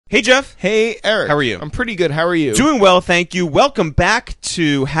Hey, Jeff. Hey, Eric. How are you? I'm pretty good. How are you? Doing well, thank you. Welcome back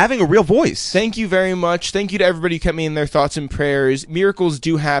to Having a Real Voice. Thank you very much. Thank you to everybody who kept me in their thoughts and prayers. Miracles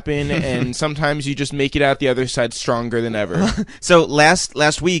do happen, and sometimes you just make it out the other side stronger than ever. So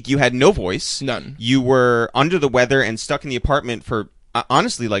last week, you had no voice. None. You were under the weather and stuck in the apartment for,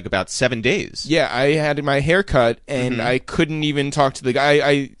 honestly, like about 7 days. Yeah, I had my hair cut, and I couldn't even talk to the guy.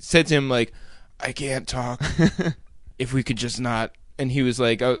 I said to him, like, I can't talk. If we could just not. And he was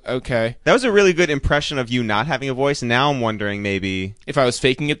like, oh, okay. That was a really good impression of you not having a voice, and now I'm wondering maybe if I was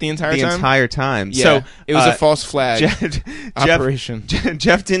faking it the entire time. Yeah, so it was a false flag operation.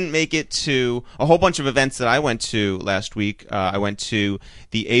 Jeff didn't make it to a whole bunch of events that I went to last week. I went to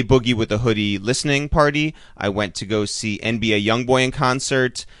the A Boogie with a Hoodie listening party. I went to go see NBA YoungBoy in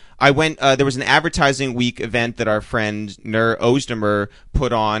concert. I went. There was an advertising week event that our friend Nur Ozdemer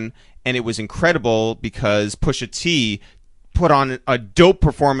put on, and it was incredible because Pusha T put on a dope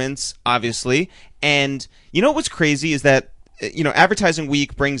performance, obviously. And you know what's crazy is that Advertising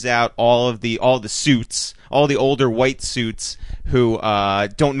Week brings out all the suits, all the older white suits who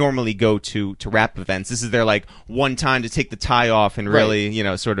don't normally go to rap events. This is their like one time to take the tie off and really,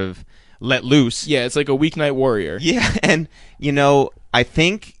 sort of let loose. Yeah, it's like a weeknight warrior. Yeah, and I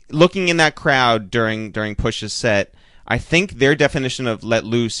think looking in that crowd during Push's set, I think their definition of let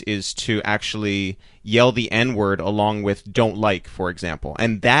loose is to actually yell the N-word along with don't like, for example.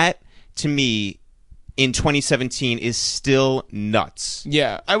 And that, to me, in 2017 is still nuts.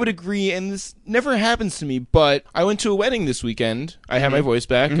 Yeah, I would agree, and this never happens to me, but I went to a wedding this weekend. I had my voice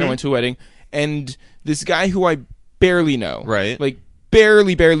back. I went to a wedding, and this guy who I barely know, right? Like,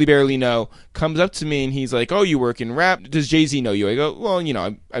 barely know, comes up to me and he's like, oh, you work in rap? Does Jay-Z know you? I go, well,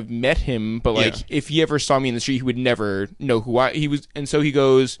 I've met him, but like, if he ever saw me in the street, he would never know who he was. And so he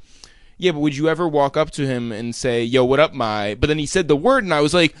goes, yeah, but would you ever walk up to him and say, yo, what up, my? But then he said the word, and I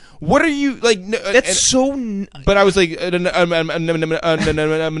was like, what are you, like, that's but I was like,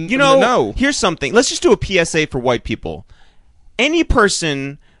 no. Here's something. Let's just do a PSA for white people. Any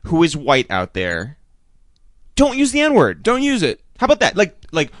person who is white out there, don't use the N-word. Don't use it. How about that?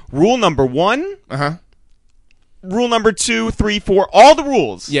 Like rule number 1, rule number 2, 3, 4, all the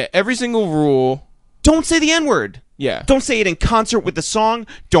rules. Yeah, every single rule. Don't say the N-word. Yeah. Don't say it in concert with the song.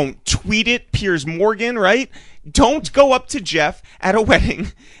 Don't tweet it, Piers Morgan, right? Don't go up to Jeff at a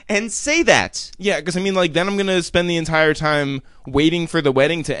wedding and say that. Yeah, because then I'm going to spend the entire time waiting for the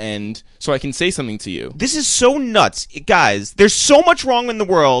wedding to end so I can say something to you. This is so nuts. Guys, there's so much wrong in the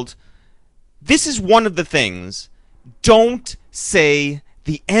world. This is one of the things. Don't say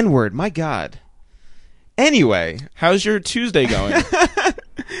the N-word. My God. Anyway. How's your Tuesday going?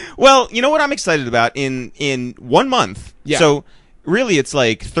 Well, you know what I'm excited about? In 1 month. Yeah. So, really, it's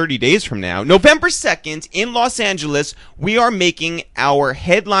like 30 days from now. November 2nd in Los Angeles, we are making our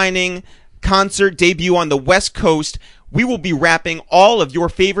headlining concert debut on the West Coast. We will be rapping all of your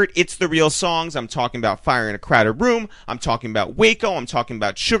favorite It's the Real songs. I'm talking about Fire in a Crowded Room. I'm talking about Waco. I'm talking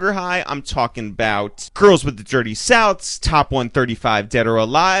about Sugar High. I'm talking about Girls with the Dirty Souths, Top 135 Dead or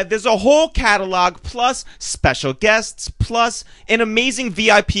Alive. There's a whole catalog, plus special guests, plus an amazing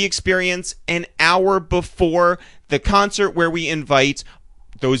VIP experience an hour before the concert where we invite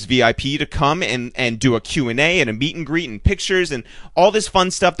those VIP to come and do a Q&A and a meet and greet and pictures and all this fun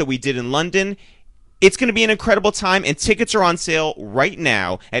stuff that we did in London. It's going to be an incredible time, and tickets are on sale right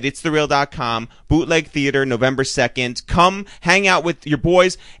now at itsthereal.com. Bootleg Theater, November 2nd. Come hang out with your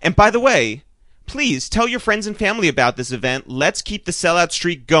boys. And by the way, please tell your friends and family about this event. Let's keep the sellout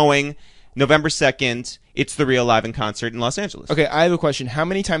streak going. November 2nd, It's the Real live in concert in Los Angeles. Okay, I have a question. How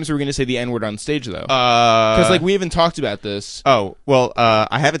many times are we going to say the N-word on stage, though? Because, we haven't talked about this. Oh, well,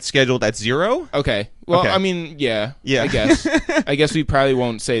 I have it scheduled at 0. Okay. Well, okay. I mean, yeah. I guess. I guess we probably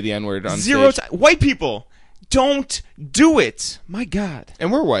won't say the N-word on 0 stage. White people, don't do it. My God.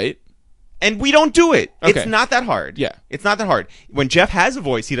 And we're white. And we don't do it. Okay. It's not that hard. Yeah. It's not that hard. When Jeff has a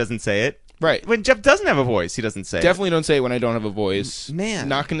voice, he doesn't say it. Right. When Jeff doesn't have a voice, he doesn't say it. Definitely don't say it when I don't have a voice. Man.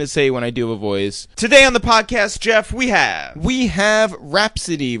 Not going to say when I do have a voice. Today on the podcast, Jeff, we have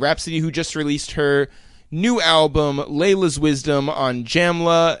Rapsody. Rapsody, who just released her new album, Layla's Wisdom, on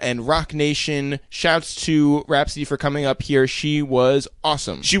Jamla and Rock Nation. Shouts to Rapsody for coming up here. She was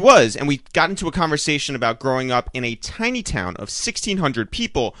awesome. She was, and we got into a conversation about growing up in a tiny town of 1,600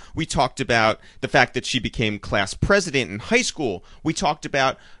 people. We talked about the fact that she became class president in high school. We talked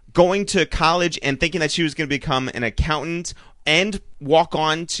about going to college and thinking that she was going to become an accountant and walk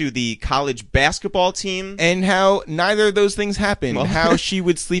on to the college basketball team. And how neither of those things happened. Well. How she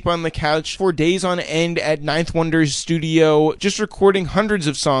would sleep on the couch for days on end at Ninth Wonder's studio, just recording hundreds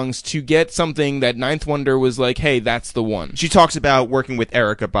of songs to get something that Ninth Wonder was like, hey, that's the one. She talks about working with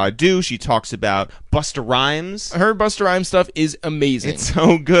Erykah Badu. She talks about Busta Rhymes. Her Busta Rhymes stuff is amazing. It's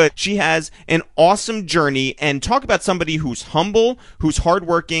so good. She has an awesome journey, and talk about somebody who's humble, who's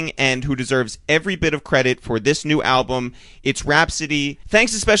hardworking, and who deserves every bit of credit for this new album. It's Rapsody.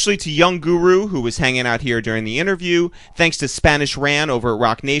 Thanks especially to Young Guru, who was hanging out here during the interview. Thanks to Spanish Ran over at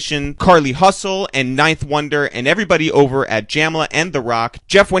Rock Nation, Carly Hustle, and Ninth Wonder, and everybody over at Jamla and The Rock.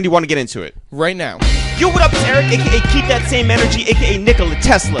 Jeff, when do you want to get into it? Right now. Yo, what up, it's Eric, a.k.a. Keep That Same Energy, a.k.a. Nikola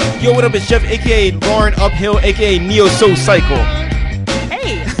Tesla. Yo, what up, it's Jeff, a.k.a. Lauren Uphill, a.k.a. Neo Soul Cycle.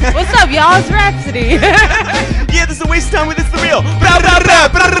 Hey, what's up, y'all? It's Rapsody. Yeah, this is a waste of time with It's The Real. Just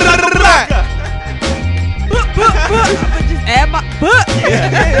add my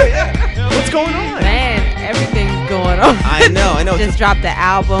Yeah. What's going on? man, everything's going on. I know. Just dropped the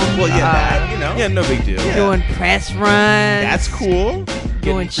album. Well, yeah, that, you know. Yeah, no big deal. Yeah. Doing press runs. That's cool.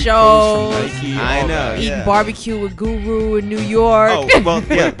 Doing Getting shows. free clothes from Nike, I all know. that. Eating Yeah. barbecue with Guru in New York. Oh, well,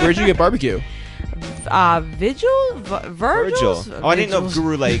 yeah. Where'd you get barbecue? Virgil's? Oh, I didn't know if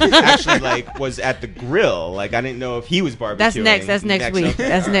Guru actually was at the grill. Like, I didn't know if he was barbecuing. That's next week. Okay.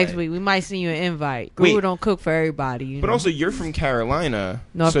 That's All next right. week. We might send you an invite. Guru Wait. don't cook for everybody. You But know? also, you're from Carolina.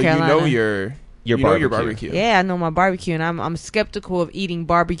 North so Carolina. you know your barbecue. Yeah, I know my barbecue, and I'm skeptical of eating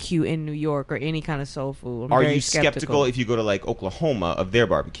barbecue in New York or any kind of soul food. I'm Are very you skeptical if you go to, like, Oklahoma of their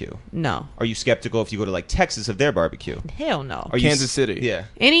barbecue? No. Are you skeptical if you go to, like, Texas of their barbecue? Hell no. Are you Kansas City. Yeah.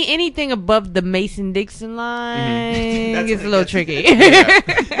 Anything above the Mason-Dixon line That's gets a what little it tricky.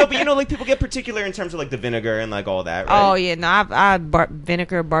 No, but, like, people get particular in terms of, like, the vinegar and, like, all that, Oh right? yeah, no,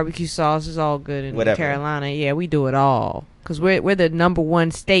 vinegar, barbecue sauce is all good in Whatever. Carolina. Yeah, we do it all because we're the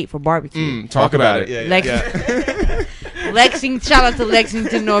 #1 state for barbecue. Talk about it. Yeah, Lex- yeah. Lexington, shout out to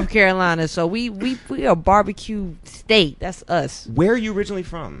Lexington, North Carolina. So we a barbecue state. That's us. Where are you originally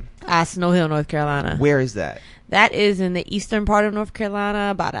from? Snow Hill, North Carolina. Where is that? That is in the eastern part of North Carolina,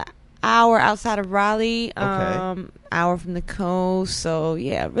 about an hour outside of Raleigh. Hour from the coast. So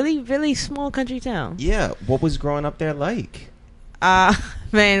yeah, really, really small country town. Yeah. What was growing up there like?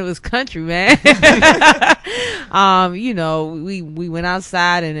 Man, it was country, man. We went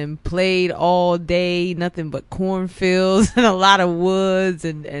outside and then played all day, nothing but cornfields and a lot of woods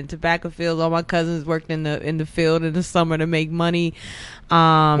and tobacco fields. All my cousins worked in the field in the summer to make money.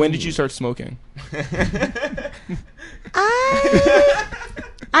 When did you start smoking?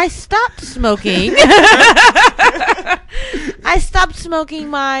 I stopped smoking. I stopped smoking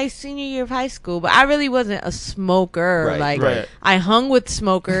my senior year of high school, but I really wasn't a smoker. Right. I hung with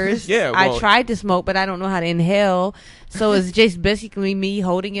smokers. Yeah, I well- tried to smoke, but I don't know how to inhale. So it's just basically me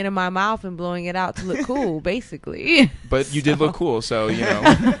holding it in my mouth and blowing it out to look cool, basically. But you did look cool, so you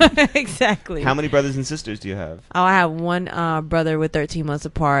know. Exactly. How many brothers and sisters do you have? Oh, I have one brother. We're 13 months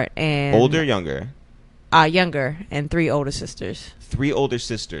apart, and Older, younger? younger, and 3 older sisters. 3 older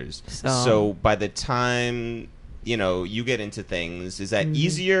sisters. So by the time you get into things, is that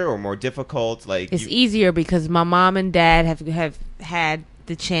easier or more difficult? Like It's easier because my mom and dad have had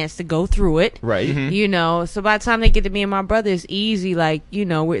the chance to go through it. right. Mhm. So by the time they get to me and my brother, it's easy. Like,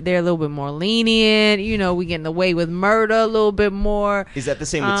 they're a little bit more lenient. We get in the way with murder a little bit more. Is that the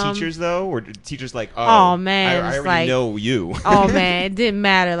same with teachers though, or do teachers like? Oh, man, I it's already like- know you. Oh man, it didn't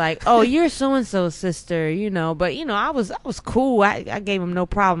matter. Like, oh, you're so and so sister, But I was cool. I gave him no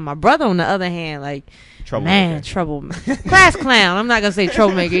problem. My brother, on the other hand, like, man, class clown. I'm not gonna say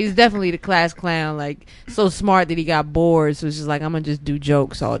troublemaker. He's definitely the class clown. Like, so smart that he got bored. So it's just like, I'm gonna just do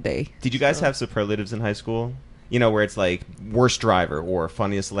jokes all day. Did you guys have superlatives in high school? Where it's like worst driver or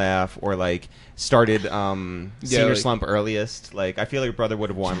funniest laugh or like started senior like- slump earliest. Like I feel like your brother would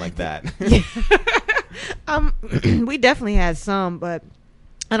have won like that. We definitely had some, but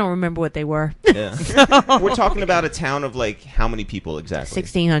I don't remember what they were. Yeah. We're talking about a town of like how many people exactly?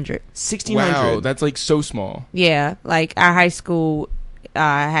 1,600. 1,600. Wow, that's like so small. Yeah, like our high school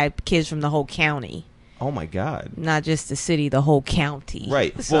had kids from the whole county, Oh my God. not just the city, the whole county.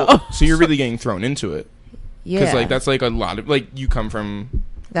 Right. So, Well, So you're really getting thrown into it. yeah, Because that's like a lot of you come from.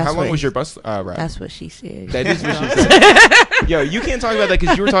 That's how long what- was your bus ride? That's what she said. That is what she said. Yo, you can't talk about that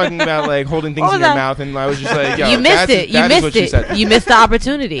because you were talking about like holding things What in was your that? mouth, and I was just like, yo, you missed that's- it. You that is what missed she it. said. You missed the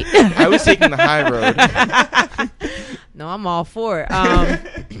opportunity. I was taking the high road. No, I'm all for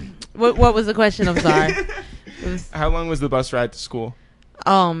it. What was the question? I'm sorry. It was, How long was the bus ride to school?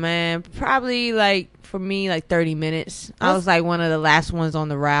 oh man, probably for me 30 minutes. I was like one of the last ones on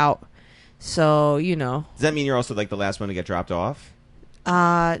the route. So does that mean you're also like the last one to get dropped off?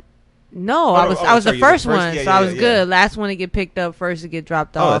 No, I was sorry, the first one, yeah, so yeah, I was yeah. good. Last one to get picked up, first to get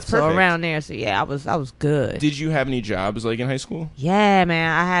dropped off. That's perfect. So around there, so yeah, I was good. Did you have any jobs like in high school? Yeah,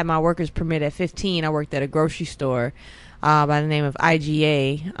 man, I had my worker's permit at 15. I worked at a grocery store by the name of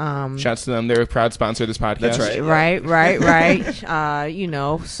IGA. Shouts to them; they're a proud sponsor of this podcast. That's right. Right. You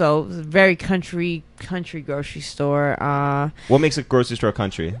know, so it was a very country grocery store. What makes a grocery store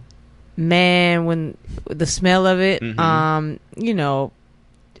country? Man, when the smell of it, Mm-hmm. you know,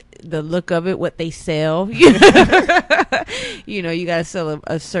 the look of it, what they sell. You know, you gotta sell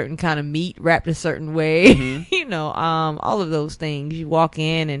a certain kind of meat wrapped a certain way. Mm-hmm. You know, all of those things. You walk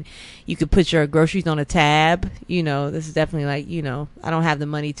in and you could put your groceries on a tab. You know, this is definitely like, you know, I don't have the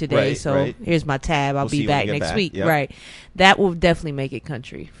money today, Right, so right. here's my tab. I'll We'll see be you when back you get next back. week. Yep. Right. That will definitely make it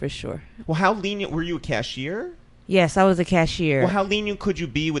country for sure. Well, how lenient were you? A cashier? Yes, I was a cashier. Well, how lenient could you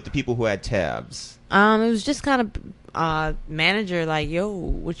be with the people who had tabs? It was just kind of manager, like, yo,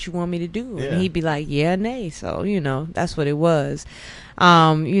 what you want me to do? Yeah. And he'd be like, yeah, nay. So, you know, that's what it was.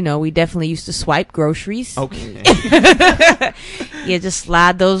 You know, we definitely used to swipe groceries. Okay. Yeah, just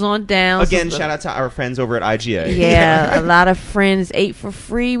slide those on down. Again, So- shout out to our friends over at IGA. Yeah, a lot of friends ate for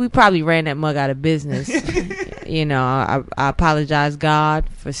free. We probably ran that mug out of business. You know, I apologize, God,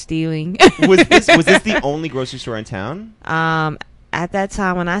 for stealing. was this the only grocery store in town? At that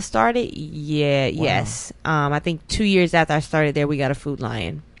time when I started, yes. I think 2 years after I started there, we got a Food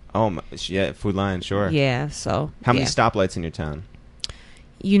Lion. Oh, yeah, Food Lion, sure. Yeah, so. How many yeah. stoplights in your town?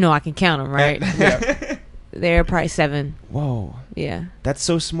 You know I can count them, right? Yeah. There are probably 7. Whoa, Yeah. that's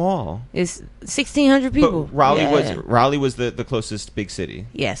so small. It's 1,600 people. But Raleigh Yeah. was the closest big city.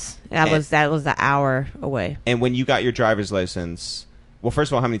 Yes. That And- was the hour away. And when you got your driver's license, well,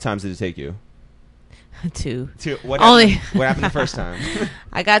 first of all, how many times did it take you? 2. What Only- happened, what happened the first time?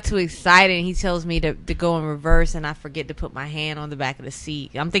 I got too excited and he tells me to go in reverse and I forget to put my hand on the back of the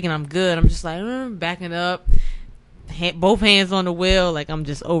seat. I'm thinking I'm good. I'm just like backing up. Both hands on the wheel, like I'm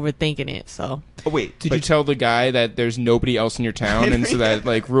just overthinking it. So Oh, wait. Did you tell the guy that there's nobody else in your town, and so that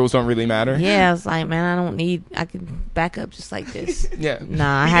like rules don't really matter? yeah, I was like, man, I can back up just like this. Yeah.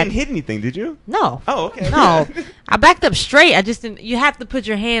 Nah, I You had didn't hit anything, did you? no. Oh, okay. No, I backed up straight. I just didn't. You have to put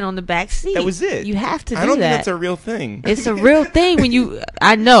your hand on the back seat. That was it. You have to do I don't that. think that's a real thing. It's a real thing when you.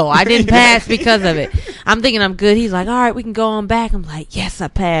 I know I didn't pass because of it. I'm thinking I'm good. He's like, all right, we can go on back. I'm like, yes, I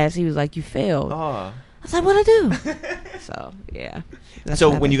passed. He was like, you failed. Oh. I was like, what I do? So yeah. That's So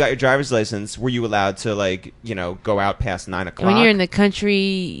what when you got happened. your driver's license, were you allowed to go out past 9 o'clock? when you're in the country,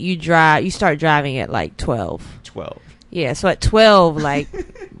 you start driving at like 12. 12. Yeah, so at 12, like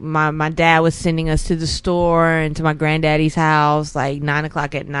my dad was sending us to the store and to my granddaddy's house, like 9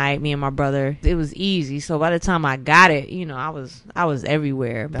 o'clock at night. Me and my brother, it was easy. So by the time I got it, I was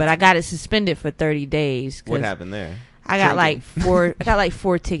everywhere. But I got it suspended for 30 days. What happened there? I got Drinking. like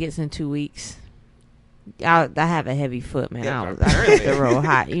 4 tickets in 2 weeks. I have a heavy foot, man. Yeah, I apparently. hit the road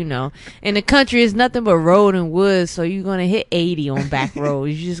hot, In the country, it's nothing but road and woods, so you're gonna hit 80 on back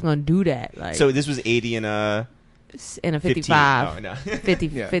roads. You're just gonna do that, like So this was 80 in a in a 15. 55. Oh, no. 50,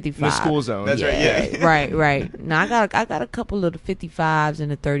 Yeah. 55. In the school zone. That's right, yeah. right. Now I got a couple of the 55s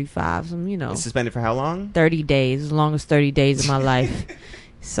and the 35s. Suspended for how long? 30 days, as long as 30 days of my life.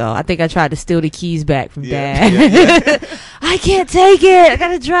 So I think I tried to steal the keys back from Yeah, Dad. yeah. I can't take it. I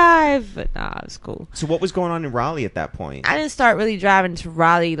gotta drive. But nah, it was cool. So what was going on in Raleigh at that point? I didn't start really driving to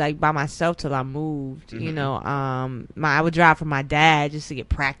Raleigh like by myself till I moved. Mhm. I would drive for my dad just to get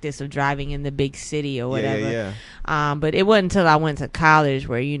practice of driving in the big city or whatever. Yeah. But it wasn't until I went to college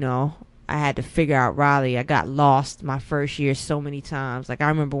where I had to figure out Raleigh. I got lost my first year so many times. Like I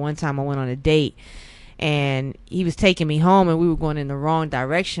remember one time I went on a date. And he was taking me home, and we were going in the wrong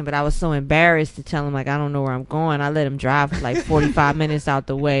direction. But I was so embarrassed to tell him, like, I don't know where I'm going. I let him drive for like 45 minutes out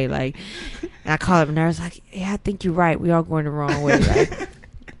the way. Like, and I called him, and I was like, yeah, I think you're right. We are going the wrong way. Like,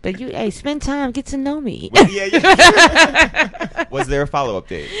 but spend time, get to know me. Yeah. Was there a follow-up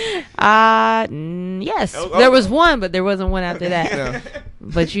date? Yes. Oh. There was one, but there wasn't one after that. No.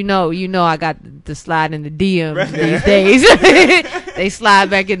 But I got the slide in the DMs Right. these days. They slide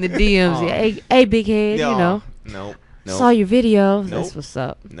back in the DMs. Aw. Hey, big head, No. Saw your video. Nope. That's what's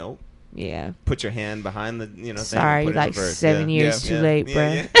up. Nope. Yeah. Put your hand behind the thing. Sorry, put it in like reverse. 7 years Yeah. too late,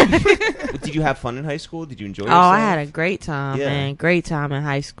 Yeah. bruh. Did you have fun in high school? Did you enjoy Oh, yourself? I had a great time, Yeah. man. Great time in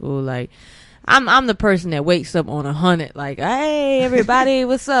high school. Like, I'm the person that wakes up on 100. Like, hey, everybody,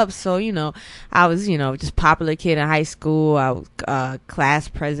 what's up? So, I was, just popular kid in high school. I was class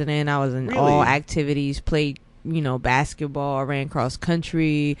president. I was in Really? all activities. Played basketball. I ran cross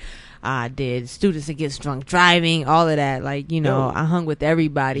country. I did students against drunk driving, all of that. Like, I hung with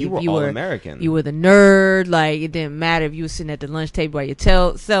everybody. You were all American. You were the nerd. Like, it didn't matter if you were sitting at the lunch table by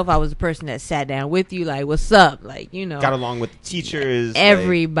yourself. I was the person that sat down with you. Like, what's up? Like, got along with the teachers.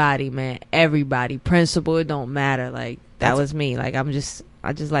 Everybody, man. Everybody. Principal, it don't matter. Like, that was me. Like, I was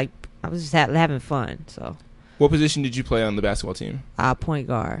just having fun. So. What position did you play on the basketball team? Point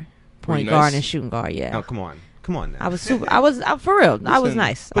guard. Point guard and shooting guard, yeah. Oh, come on now. I was for real. I was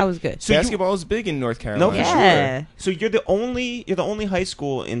nice. I was good. So basketball is big in North Carolina. No, yeah. Sure. So you're the only high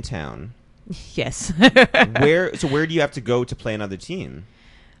school in town. Yes. Where do you have to go to play another team?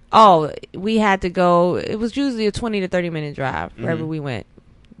 Oh, we had to go. It was usually a 20 to 30 minute drive wherever we went.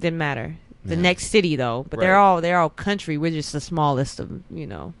 Didn't matter. The next city though, but they're all country. We're just the smallest of,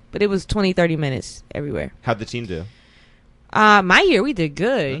 But it was 20, 30 minutes everywhere. How'd the team do? My year we did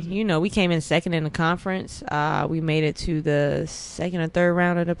good. We came in second in the conference. We made it to the second or third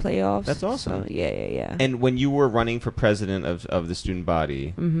round of the playoffs. That's awesome. So, yeah. And when you were running for president of the student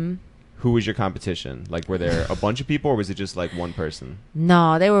body, who was your competition? Like, were there a bunch of people, or was it just like one person?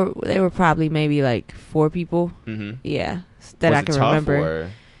 No, they were probably maybe like 4 people. Yeah, that I can remember. Or?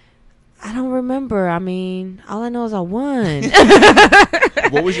 I don't remember. I mean, all I know is I won.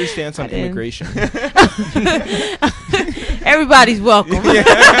 What was your stance on immigration? Everybody's welcome.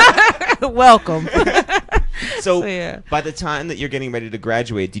 Welcome. So by the time that you're getting ready to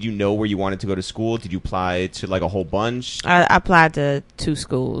graduate, did you know where you wanted to go to school? Did you apply to like a whole bunch? I applied to 2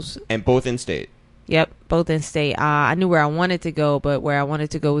 schools. And both in state? Yep, both in state. I knew where I wanted to go, but where I wanted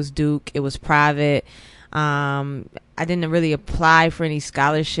to go was Duke. It was private. I didn't really apply for any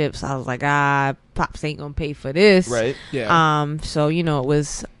scholarships. I was like, Pops ain't gonna pay for this. Right. Yeah. So, it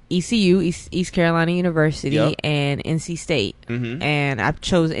was ECU, East Carolina University, and NC State. And I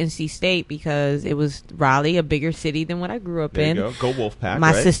chose NC State because it was Raleigh, a bigger city than what I grew up in. There you go. Go Wolfpack.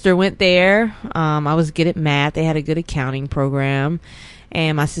 My sister went there. I was good at math. They had a good accounting program.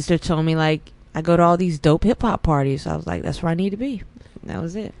 And my sister told me, like, I go to all these dope hip-hop parties. So I was like, that's where I need to be. That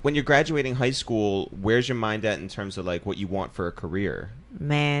was it. When you're graduating high school, where's your mind at in terms of like what you want for a career?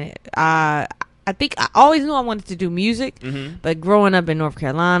 Man, I think I always knew I wanted to do music, but growing up in North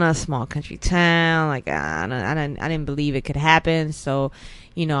Carolina, a small country town, like I didn't believe it could happen. So,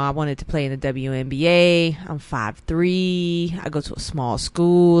 I wanted to play in the WNBA. I'm 5'3". I go to a small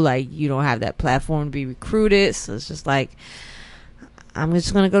school. Like, you don't have that platform to be recruited. So it's just like, I'm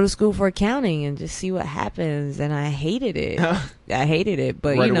just going to go to school for accounting and just see what happens. And I hated it.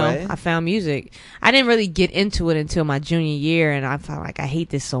 But, right away? I found music. I didn't really get into it until my junior year. And I felt like I hate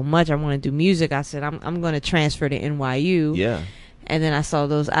this so much. I want to do music. I said, I'm going to transfer to NYU. Yeah. And then I saw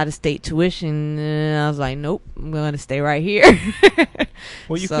those out-of-state tuition. And I was like, nope, I'm going to stay right here.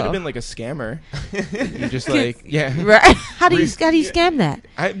 Well, you could have been like a scammer. You just like, Right. How do you scam that?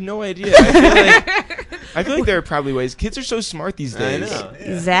 I have no idea. I feel like there are probably ways. Kids are so smart these days. I know. Yeah.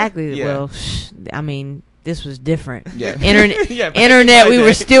 Exactly. Yeah. Well, I mean, this was different. Yeah. Internet, we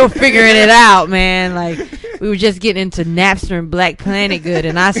were still figuring it out, man. Like, we were just getting into Napster and Black Planet good,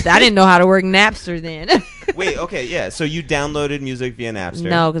 and I didn't know how to work Napster then. Wait, okay, yeah. So you downloaded music via Napster?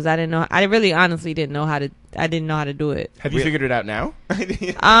 No, because I didn't know. I really, honestly didn't know how to. I didn't know how to do it. Have you figured it out now?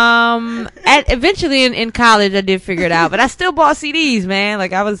 Eventually in college, I did figure it out, but I still bought CDs, man.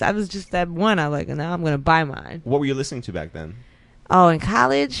 Like I was just that one. I was like, now I'm gonna buy mine. What were you listening to back then? Oh, in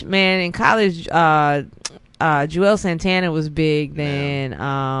college, Joel Santana was big then.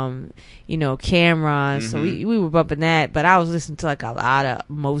 Cameron. So we were bumping that, but I was listening to like a lot of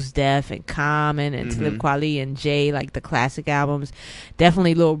Mos Def and Common and Talib Kweli and Jay, like the classic albums.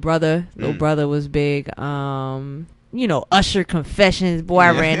 Definitely Little Brother. Little Brother was big. Usher Confessions. Boy,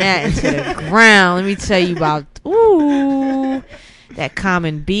 I ran that into the ground. Let me tell you about that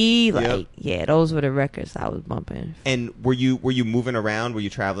Common B. Like, yeah, those were the records I was bumping. And were you moving around? Were you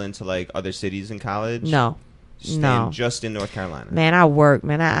traveling to like other cities in college? No. Staying just in North Carolina. Man, I worked.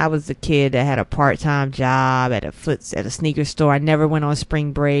 Man, I was the kid that had a part-time job at a sneaker store. I never went on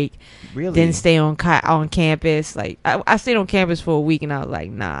spring break. Really? Didn't stay on campus. Like I stayed on campus for a week, and I was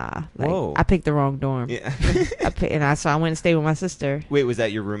like, nah. Like, whoa. I picked the wrong dorm. Yeah. So I went and stayed with my sister. Wait, was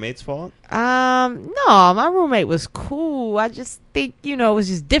that your roommate's fault? No, my roommate was cool. I just think, it was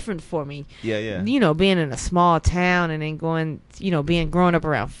just different for me. Yeah. Being in a small town and then growing up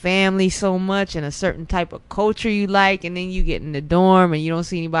around family so much and a certain type of culture you like, and then you get in the dorm and you don't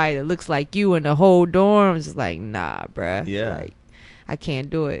see anybody that looks like you in the whole dorm. It's just like, nah, bruh. Yeah. Like, I can't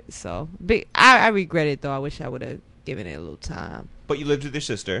do it. So I regret it though. I wish I would have giving it a little time. But you lived with your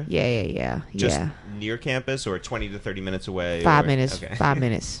sister. Yeah. Just near campus or 20 to 30 minutes away? 5 minutes. Okay. 5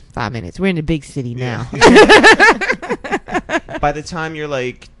 minutes. 5 minutes. We're in the big city now. By the time you're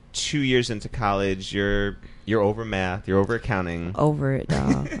like 2 years into college, you're over math, you're over accounting. Over it,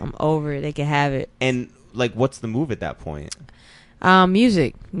 dog. I'm over it. They can have it. And like, what's the move at that point?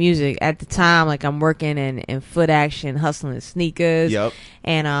 Music. At the time, like, I'm working in Foot Action, hustling sneakers. Yep.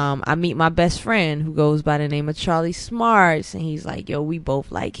 And I meet my best friend who goes by the name of Charlie Smarts, and he's like, yo, we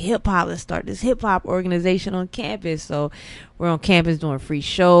both like hip hop. Let's start this hip hop organization on campus. So we're on campus doing free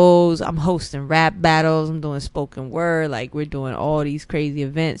shows. I'm hosting rap battles. I'm doing spoken word. Like, we're doing all these crazy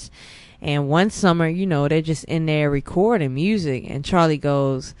events. And one summer, you know, they're just in there recording music, and Charlie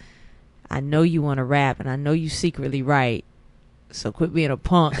goes, I know you want to rap, and I know you secretly write. So quit being a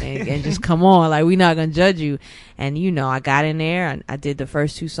punk and just come on. Like, we're not going to judge you. And, you know, I got in there and I did the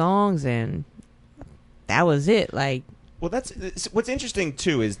first 2 songs and that was it. Like, well, that's what's interesting,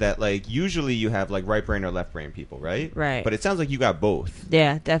 too, is that, like, usually you have, like, right brain or left brain people, right? Right. But it sounds like you got both.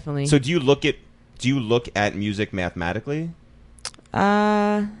 Yeah, definitely. So do you look at music mathematically?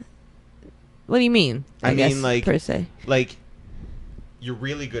 What do you mean? I mean, like, per se. Like, you're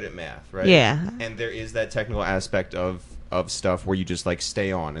really good at math, right? Yeah. And there is that technical aspect of stuff where you just like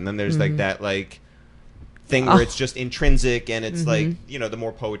stay on, and then there's like that like thing where it's just intrinsic, and it's like, you know, the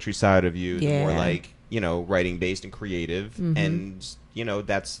more poetry side of you, the more like, you know, writing based and creative, and you know,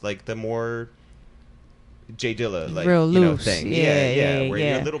 that's like the more Jay Dilla, like, real you know, loose thing. Yeah, where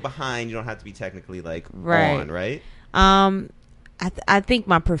you're a little behind, you don't have to be technically like on, right? I think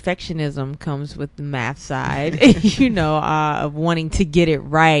my perfectionism comes with the math side, you know, of wanting to get it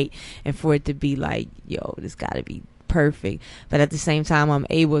right and for it to be like, yo, this got to be perfect. But at the same time, I'm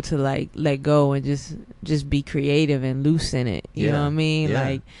able to like let go and just be creative and loose in it. You know what I mean?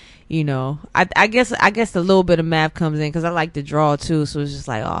 Like, you know, I guess a little bit of math comes in because I like to draw too. So it's just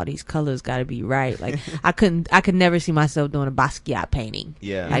like, oh, these colors got to be right. Like, I could never see myself doing a Basquiat painting.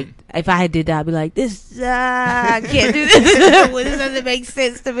 Yeah. Like, if I had did that, I'd be like, I can't do this. Well, this doesn't make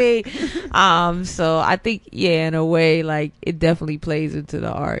sense to me. So I think, in a way, like, it definitely plays into the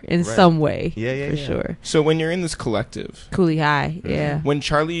art in some way. For sure. So when you're in this collective, Cooley High, when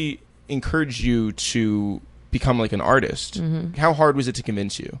Charlie encouraged you to become like an artist, how hard was it to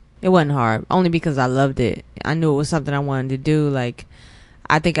convince you? It wasn't hard, only because I loved it. I knew it was something I wanted to do. Like,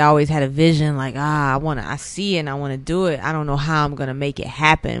 I think I always had a vision, like, I see it and I want to do it. I don't know how I'm going to make it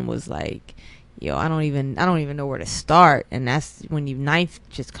happen. Was like, yo, I don't even know where to start. And that's when knife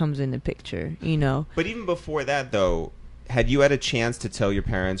just comes in the picture, you know. But even before that, though, had you had a chance to tell your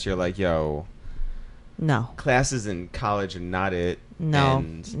parents, you're like, yo, no, classes in college are not it.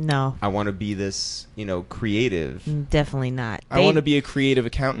 No. I want to be this, you know, creative. Definitely not. I want to be a creative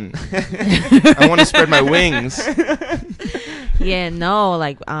accountant. I want to spread my wings.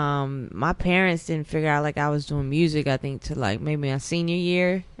 Like, my parents didn't figure out, like, I was doing music, I think, to, like, maybe my senior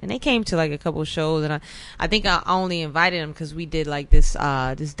year. And they came to, like, a couple shows. And I think I only invited them because we did, like, this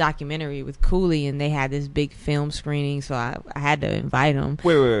documentary with Cooley. And they had this big film screening. So I had to invite them.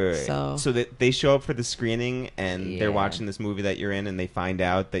 Wait. So that they show up for the screening and they're watching this movie that you're in and they find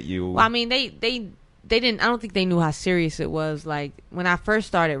out that you... Well, I mean, they didn't... I don't think they knew how serious it was. Like, when I first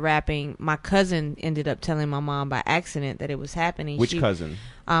started rapping, my cousin ended up telling my mom by accident that it was happening. Which cousin?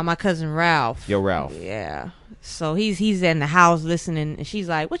 My cousin Ralph. Yo, Ralph. Yeah. So he's in the house listening, and she's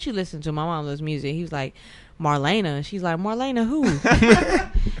like, "What you listen to?" My mom loves music. He's like, "Marlena." And she's like, "Marlena who?"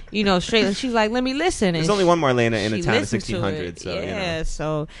 You know, straight. And she's like, "Let me listen." There's and only one Marlena in a town of 1,600. So, yeah. You know.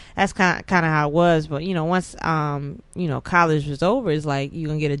 So that's kind of how it was. But, you know, once you know, college was over, it's like, you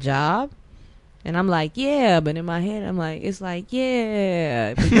gonna get a job? And I'm like, yeah, but in my head, I'm like, it's like,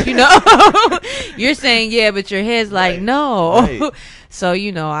 yeah, but, you know, you're saying yeah, but your head's like, no. Right. So,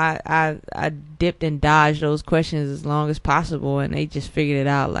 you know, I dipped and dodged those questions as long as possible, and they just figured it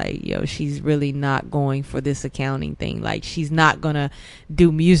out, like, yo, she's really not going for this accounting thing. Like, she's not gonna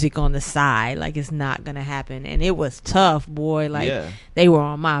do music on the side. Like, it's not gonna happen. And it was tough, boy. Like, they were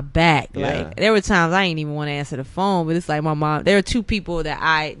on my back. Like, there were times I didn't even want to answer the phone, but it's like my mom. There are two people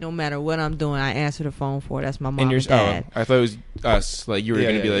that no matter what I'm doing, I answer the phone for. That's my mom and dad. I thought it was us. Like, you were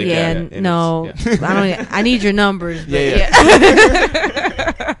gonna be like, no, I need your numbers. But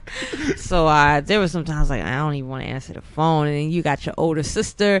So there was sometimes like, I don't even want to answer the phone, and then you got your older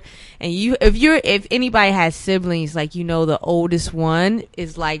sister, and if anybody has siblings, like, you know, the oldest one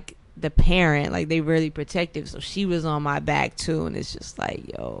is like the parent, like, they really protective. So she was on my back too, and it's just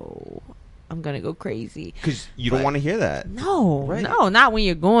like, yo, I'm gonna go crazy because you don't want to hear that. No, not when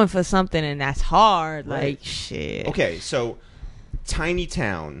you're going for something and that's hard. Right. Like, shit. Okay, so tiny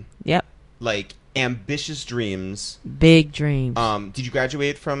town. Yep. Like, ambitious dreams. Big dreams. Did you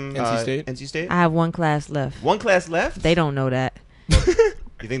graduate from NC State? I have one class left. One class left? They don't know that.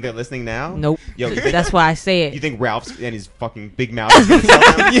 You think they're listening now? Nope. Yo, that's why I say it. You think Ralph's and his fucking big mouth is gonna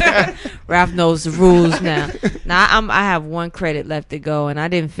tell them? Yeah. Ralph knows the rules now. Now I have one credit left to go, and I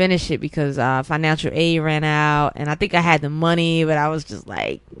didn't finish it because financial aid ran out, and I think I had the money, but I was just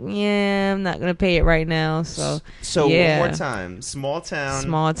like, yeah, I'm not gonna pay it right now. So yeah. One more time, small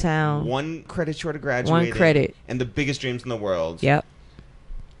town, one credit short of graduating, one credit, and the biggest dreams in the world. Yep.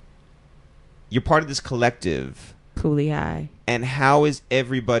 You're part of this collective. Cooley High. And how is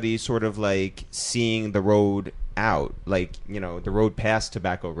everybody sort of like seeing the road out, like, you know, the road past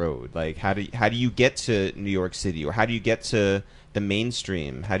Tobacco Road? Like, how do you get to New York City, or how do you get to the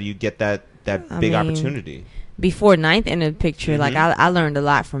mainstream? How do you get that big opportunity? Before Ninth entered the picture, like I learned a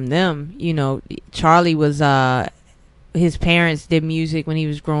lot from them. You know, Charlie was his parents did music when he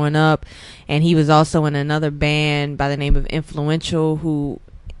was growing up, and he was also in another band by the name of Influential, who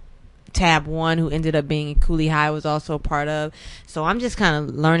Tab One, who ended up being in Cooley High, was also a part of. So I'm just kind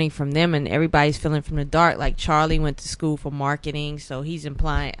of learning from them, and everybody's feeling from the dark. Like Charlie went to school for marketing, so he's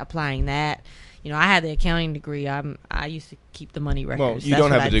applying that. You know, I had the accounting degree. I used to keep the money records. Well, you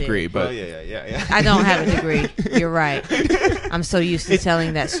don't have a degree, but oh, yeah. I don't have a degree. You're right. I'm so used to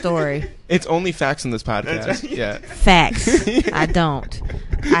telling that story. It's only facts in this podcast. Yeah, facts. I don't.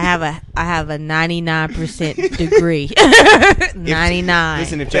 I have a 99% degree. 99.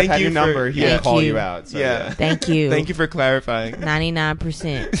 Listen, if Jeff had your number, he would call you out. So, yeah. Thank you. Thank you for clarifying.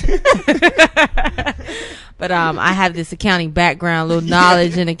 99%. But I have this accounting background, little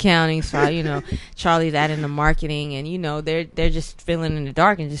knowledge in accounting. So you know, Charlie's adding the marketing, and you know, they're just filling in the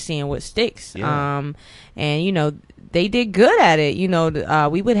dark and just seeing what sticks. Yeah. And you know, they did good at it. You know,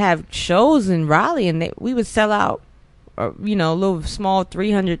 we would have shows in Raleigh, and we would sell out. You know, little small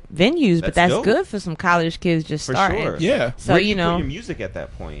 300 venues, but that's dope. Good for some college kids just for starting. Sure. Yeah. So where you know, put your music at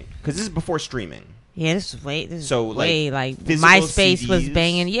that point, because this is before streaming. Yeah, this is way like physical MySpace CDs? was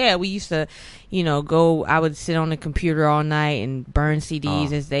banging. Yeah, we used to, you know, I would sit on the computer all night and burn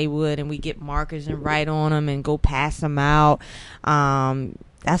CDs as they would, and we get markers and write on them and go pass them out.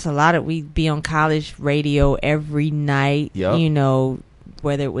 That's a lot we'd be on college radio every night. Yep. You know,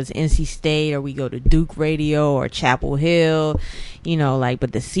 whether it was NC State or we go to Duke Radio or Chapel Hill, you know, like,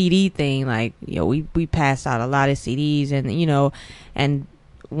 but the CD thing, like, you know, we passed out a lot of CDs, and, you know, and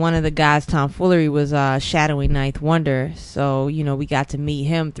one of the guys, Tom Foolery, was shadowing Ninth Wonder. So, you know, we got to meet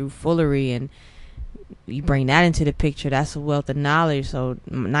him through Foolery, and you bring that into the picture. That's a wealth of knowledge. So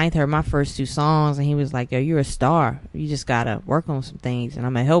Ninth heard my first 2 songs, and he was like, yo, you're a star. You just got to work on some things, and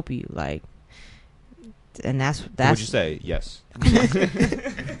I'm going to help you. Like, and that's What'd you say? Yes.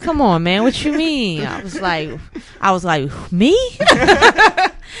 Come on, man. What you mean? I was like, me?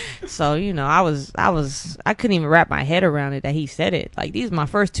 So, you know, I couldn't even wrap my head around it that he said it. Like, these are my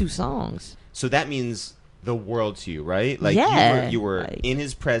first 2 songs. So that means the world to you, right? Like, yeah, you were like, in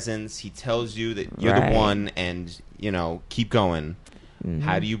his presence. He tells you that you're the one, and, you know, keep going. Mm-hmm.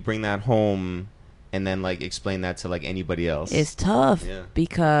 How do you bring that home and then, like, explain that to, like, anybody else? It's tough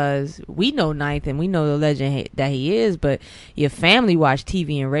because we know Ninth and we know the legend that he is, but your family watch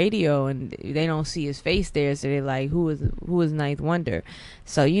TV and radio and they don't see his face there, so they're like, who is Ninth Wonder?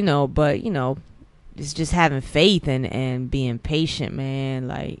 So, you know, but, you know, it's just having faith and being patient, man.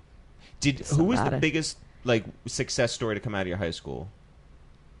 Like, who was the biggest, like, success story to come out of your high school?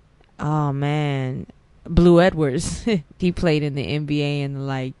 Oh, man. Blue Edwards. He played in the NBA in,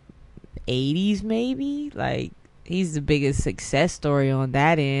 like, 80s maybe. Like, he's the biggest success story on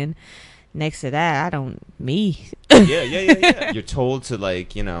that end. Next to that, me. Yeah. You're told to,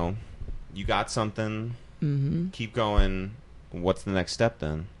 like, you know, you got something, keep going. What's the next step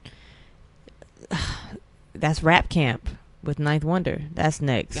then? That's Rap Camp with Ninth Wonder. That's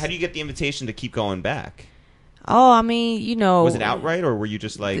next. How do you get the invitation to keep going back? Oh, I mean, you know, was it outright, or were you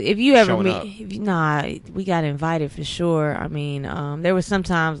just like, if you ever meet? Nah, we got invited for sure. I mean, there was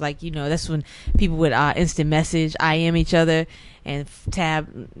sometimes, like, you know, that's when people would instant message, IM each other, and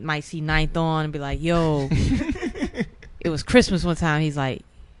Tab might see Ninth on and be like, "Yo," it was Christmas one time. He's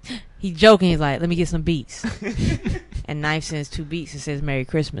joking. He's like, "Let me get some beats," and Ninth sends 2 beats and says "Merry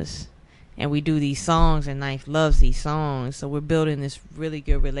Christmas." And we do these songs, and Ninth loves these songs, so we're building this really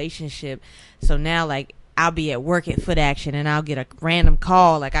good relationship. So now, like, I'll be at work at Foot Action, and I'll get a random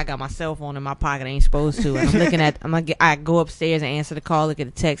call. Like, I got my cell phone in my pocket, I ain't supposed to. And I'm looking at, I go upstairs and answer the call, look at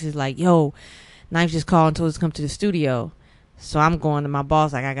the text. It's like, yo, Ninth just called and told us to come to the studio. So I'm going to my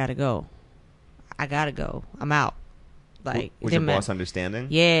boss, like, I gotta go. I'm out. Like, was your boss understanding?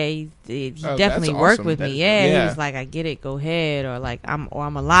 Yeah, he Oh, definitely that's worked awesome. with me. He was like, I get it, go ahead, or like I'm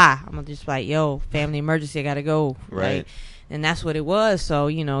a lie. I'm just like, yo, family emergency, I gotta go. Right. Like, and that's what it was. So,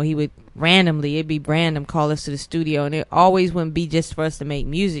 you know, he would it'd be random, call us to the studio, and it always wouldn't be just for us to make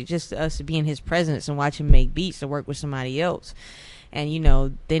music, just us to be in his presence and watch him make beats or work with somebody else. And, you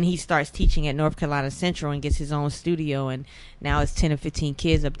know, then he starts teaching at North Carolina Central and gets his own studio. And now it's 10 or 15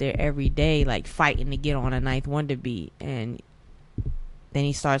 kids up there every day, like fighting to get on a Ninth Wonder beat. And then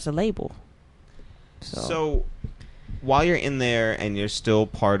he starts a label. So while you're in there and you're still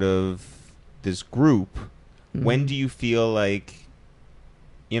part of this group, when do you feel like,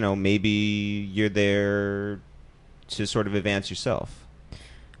 you know, maybe you're there to sort of advance yourself?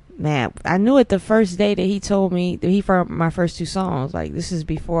 Man, I knew it the first day that he told me that he heard my first 2 songs. Like, this is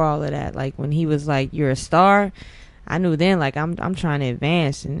before all of that. Like, when he was like, "You're a star," I knew then, like, I'm trying to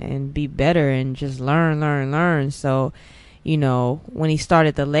advance and be better and just learn. So, you know, when he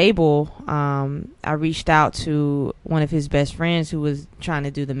started the label, I reached out to one of his best friends who was trying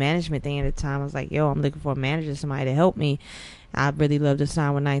to do the management thing at the time. I was like, yo, I'm looking for a manager, somebody to help me. I'd really love to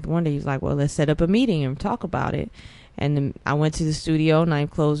sign with Ninth Wonder. He's like, well, let's set up a meeting and talk about it. And then I went to the studio,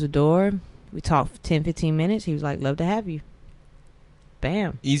 Ninth closed the door. We talked for 10, 15 minutes. He was like, love to have you.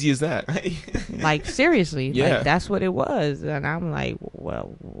 Bam. Easy as that. Like, seriously. Yeah. Like, that's what it was. And I'm like,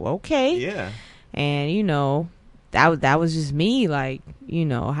 well, okay. Yeah. And, you know, that was just me. Like, you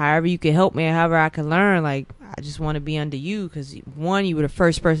know, however you can help me, however I can learn, like, I just want to be under you. Because, one, you were the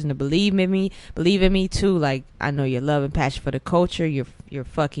first person to believe in me. 2, like, I know your love and passion for the culture. You're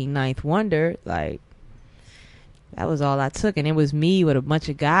fucking Ninth Wonder. Like, that was all I took. And it was me with a bunch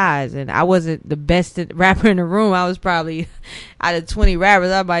of guys. And I wasn't the best rapper in the room. I was probably, out of 20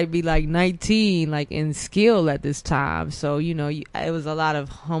 rappers, I might be like 19, like, in skill at this time. So, you know, it was a lot of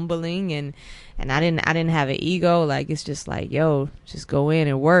humbling. And I didn't have an ego. Like, it's just like, yo, just go in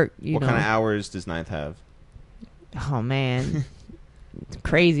and work. What kind of hours does Ninth have? Oh, man.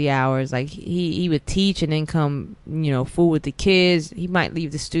 Crazy hours. Like, he would teach and then come, you know, fool with the kids. He might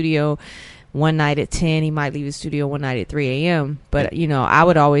leave the studio one night at 10. He might leave the studio one night at 3 a.m. But, you know, I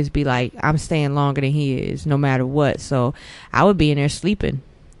would always be like, I'm staying longer than he is, no matter what. So I would be in there sleeping.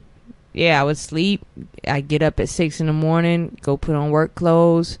 Yeah, I would sleep. I'd get up at 6 in the morning, go put on work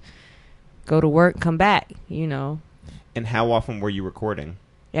clothes, go to work, come back, you know. And how often were you recording?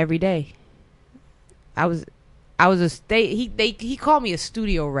 Every day. I was he called me a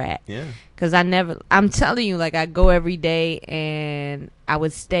studio rat. Yeah. Cause I'm telling you, like, I go every day and I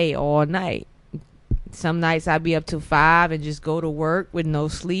would stay all night. Some nights I'd be up till 5 and just go to work with no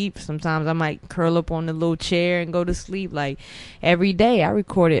sleep. Sometimes I might curl up on the little chair and go to sleep. Like, every day I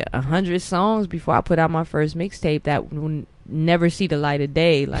recorded 100 songs before I put out my first mixtape that would never see the light of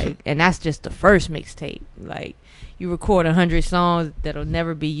day. Like, and that's just the first mixtape. Like, you record 100 songs that'll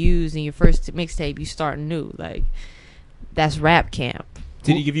never be used in your first mixtape, you start new. Like, that's rap camp.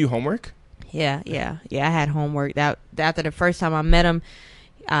 Did he give you homework? Yeah. I had homework. That after the first time I met him,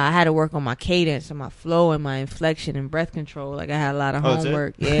 I had to work on my cadence and my flow and my inflection and breath control. Like, I had a lot of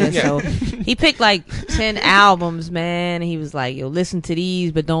homework. Yeah. So he picked like 10 albums, man. And he was like, yo, listen to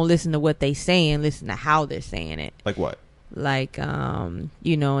these, but don't listen to what they saying. Listen to how they're saying it. Like what? Like,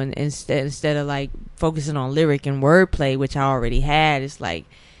 you know, and instead of like focusing on lyric and wordplay, which I already had, it's like,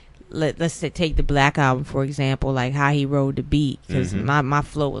 let's take the Black Album, for example, like how he rode the beat. Because my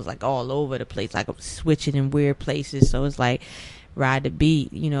flow was like all over the place. Like, I was switching in weird places. So it's like, ride the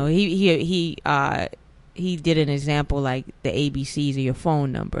beat. You know, he did an example like the ABCs of your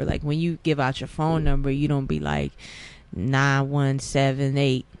phone number. Like, when you give out your phone number, you don't be like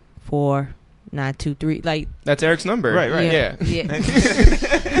 917849223. Like, that's Eric's number. Right. Yeah.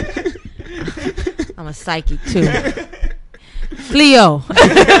 I'm a psychic too. Cleo.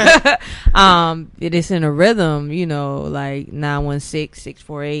 It is in a rhythm, you know, like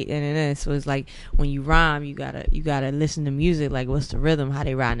 916-648, and so it's like when you rhyme, you gotta listen to music, like what's the rhythm, how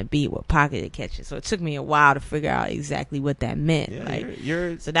they ride the beat, what pocket it catches. So it took me a while to figure out exactly what that meant. Yeah,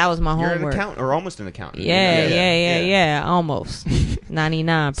 like, so that was my homework. You're an accountant, or almost an accountant. Yeah, almost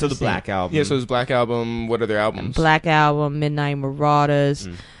 99%. So the Black Album. Yeah. So his Black Album. What other albums? Black Album, Midnight Marauders.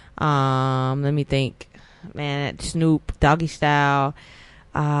 Let me think. Man, Snoop, Doggy Style.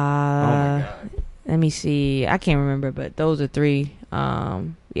 Oh my God. Let me see. I can't remember, but those are 3.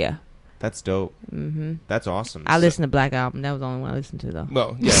 Yeah. That's dope. Mm-hmm. That's awesome. I listened to Black Album. That was the only one I listened to, though.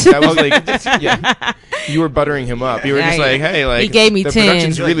 Well, yeah, that was like, yeah. You were buttering him up. You were just like, hey, like, he gave me the 10.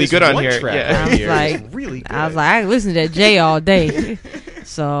 production's really good on here. Yeah. I was like, really good. I was like, I listened to that Jay all day,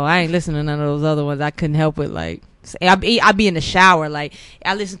 so I ain't listening to none of those other ones. I couldn't help it. Like, I'd be in the shower. Like,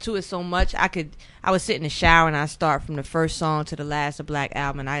 I listened to it so much, I would sit in the shower and I start from the first song to the last of Black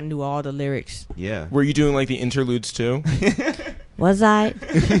Album, and I knew all the lyrics. Yeah. Were you doing like the interludes too? Was I?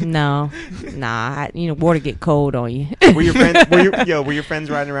 No. Nah. Water get cold on you. Were your friends? Were your friends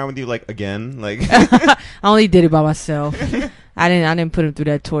riding around with you like again? Like, I only did it by myself. I didn't put them through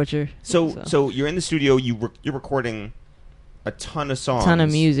that torture. So you're in the studio. You're recording a ton of songs, ton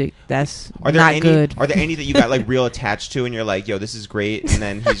of music. That's are there not any, good. Are there any that you got like real attached to, and you're like, yo, this is great, and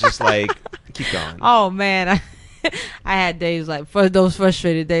then he's just like, keep going. Oh man. I had days like those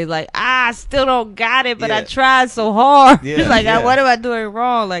frustrated days, like I still don't got it, but I tried so hard. Yeah, like, yeah. what am I doing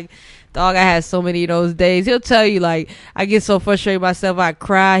wrong? Like, dog, I had so many of those days. He'll tell you, like, I get so frustrated with myself, I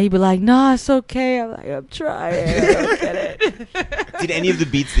cry. He'd be like, "No, it's okay." I'm like, "I'm trying." I don't get it. Did any of the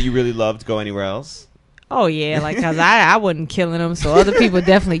beats that you really loved go anywhere else? Oh yeah, like, cause I wasn't killing them, so other people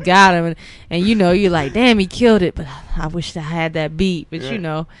definitely got them, and you're like, damn, he killed it, but I wish I had that beat, but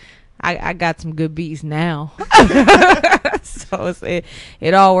I got some good beats now. So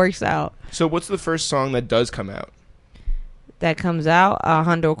it all works out. So what's the first song that does come out? That comes out,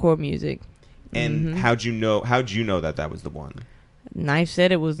 Hondo Core Music. And how'd you know that was the one? Knife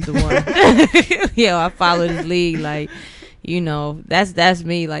said it was the one. Yeah, I followed his lead. Like, that's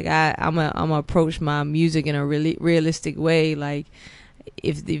me. Like, I'm a approach my music in a really realistic way. Like,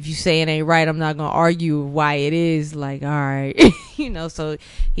 if you say it ain't right, I'm not gonna argue why it is. Like, all right. So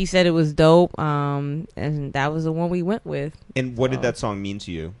he said it was dope, and that was the one we went with. And what did that song mean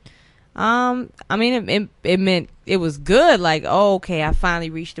to you? I mean, it meant it was good. Like, oh, okay, I finally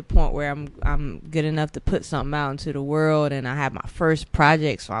reached a point where I'm good enough to put something out into the world, and I have my first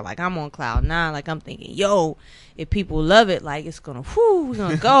project, so I'm on cloud 9. Like, I'm thinking, yo, if people love it, like, it's gonna, we're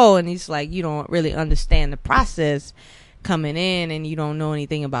gonna go. And it's like, you don't really understand the process coming in, and you don't know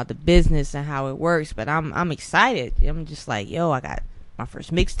anything about the business and how it works, but I'm excited. I'm just like, yo, I got my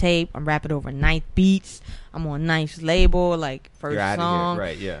first mixtape. I'm rapping over 9th beats. I'm on 9th's label, like, first song.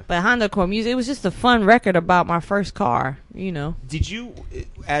 Right, yeah. But Honda Core Music, it was just a fun record about my first car, Did you,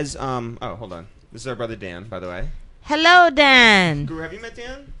 oh, hold on. This is our brother Dan, by the way. Hello, Dan. Guru, have you met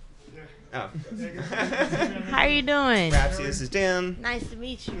Dan? Oh. How you doing? Rapsody, this is Dan. Nice to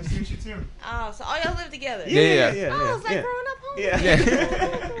meet you. Nice to meet you too. Oh, so all y'all live together? Yeah. Oh, it's like growing up home.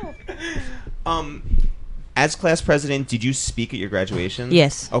 Yeah. Cool. As class president, did you speak at your graduation?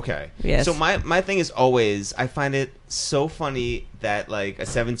 Yes. Okay. Yes. So my thing is always, I find it so funny that like a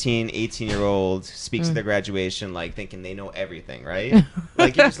 17, 18-year-old speaks at their graduation like thinking they know everything, right?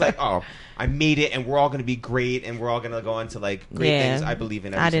 Like, you're just like, oh, I made it, and we're all going to be great, and we're all going to go on to like great things. I believe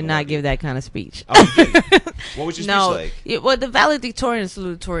in. I did not give that kind of speech. Oh, what was your speech like? Well, the valedictorian and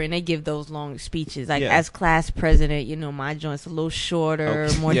salutatorian, they give those long speeches. Like, as class president, my joint's a little shorter,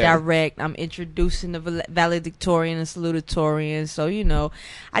 more direct. I'm introducing the valedictorian and salutatorian, so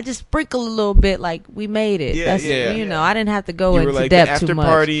I just sprinkle a little bit. Like, we made it. I didn't have to go into like, depth the too much.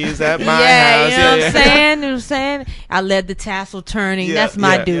 After parties at my house. You know what I'm saying? I led the tassel turning. That's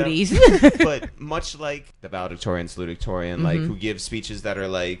my duties. But much like the valedictorian, salutatorian, like, who give speeches that are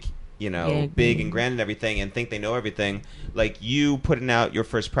like, big and grand and everything, and think they know everything, like, you putting out your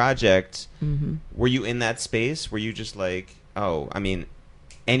first project, were you in that space? Were you just like, oh, I mean,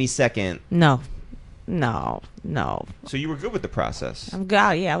 any second? No. So you were good with the process? I'm good.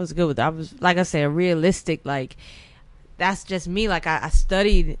 I was good with it. I was, like I said, realistic. Like, that's just me. Like, I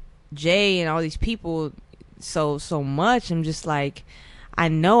studied Jay and all these people so much. I'm just like, I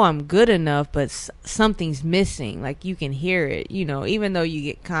know I'm good enough, but something's missing. Like, you can hear it, even though you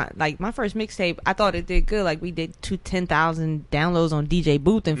get like, my first mixtape, I thought it did good. Like, we did 10,000 downloads on DJ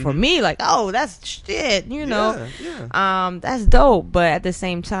Booth, and for me, like, oh, that's shit, that's dope. But at the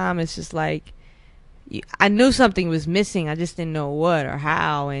same time, it's just like, I knew something was missing. I just didn't know what or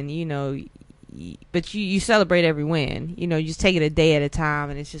how. And but you celebrate every win. You just take it a day at a time.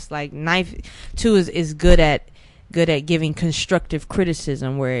 And it's just like, Knife 2 is good at giving constructive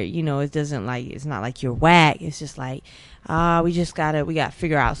criticism, where it doesn't, like, it's not like you're whack. It's just like, we gotta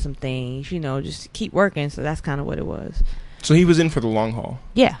figure out some things, just keep working. So that's kind of what it was. So he was in for the long haul.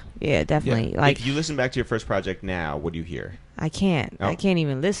 Yeah, definitely. Like, if you listen back to your first project now, what do you hear? I can't. I can't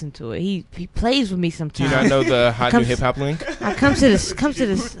even listen to it. He plays with me sometimes. Do you not know the hot new hip hop link? I come to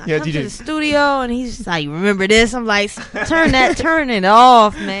the studio, and he's just like, remember this? I'm like, turn it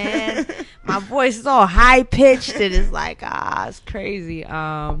off, man. My voice is all high pitched, and it's like, it's crazy.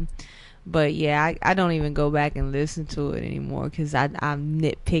 But yeah, I don't even go back and listen to it anymore, because I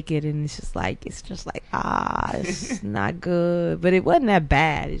nitpick it, and it's just like it's not good. But it wasn't that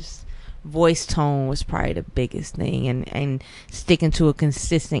bad. It's voice tone was probably the biggest thing, and sticking to a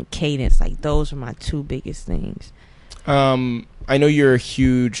consistent cadence. Like, those are my two biggest things. I know you're a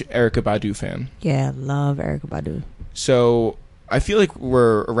huge Erykah Badu fan. Yeah, love Erykah Badu. So I feel like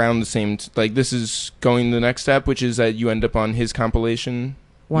we're around the same. This is going to the next step, which is that you end up on his compilation,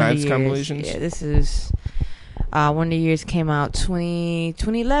 Knives compilations. Yeah, this is Wonder Years came out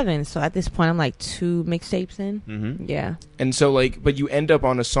 2011. So at this point, I'm like 2 mixtapes in. Mm-hmm. Yeah. And so but you end up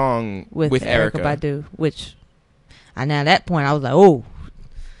on a song with Erykah Badu, which, and at that point, I was like, oh,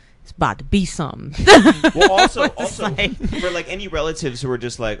 it's about to be something. Well, also for like any relatives who were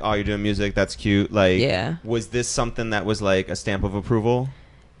just like, oh, you're doing music, that's cute. Like, yeah. Was this something that was like a stamp of approval?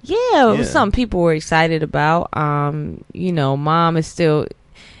 Yeah, it was something people were excited about. Mom is still.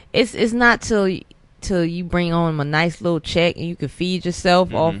 It's not till you bring on a nice little check and you can feed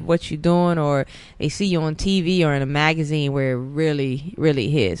yourself off what you're doing, or they see you on TV or in a magazine where it really, really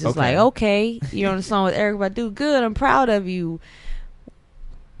hits. It's like, okay, you're on a song with Erykah Badu. Good, I'm proud of you.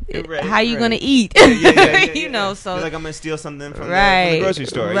 Right, how you gonna eat? Yeah. So you're like, I'm gonna steal something from the grocery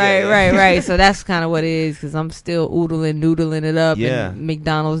store. Right. So that's kind of what it is, because I'm still noodling it up. Yeah. And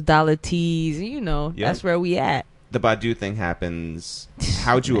McDonald's dollar teas. That's where we at. The Badu thing happens.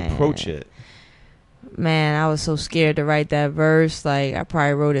 How'd you approach it? Man, I was so scared to write that verse. Like, I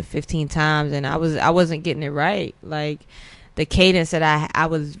probably wrote it 15 times, and I wasn't getting it right. Like, the cadence that I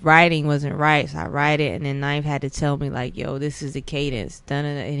was writing wasn't right, so I write it, and then Knife had to tell me, like, yo, this is the cadence,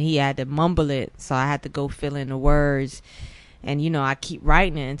 and he had to mumble it, so I had to go fill in the words, and I keep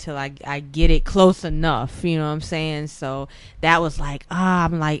writing it until I get it close enough, you know what I'm saying? So that was like,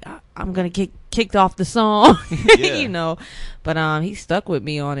 I'm gonna get kicked off the song. But he stuck with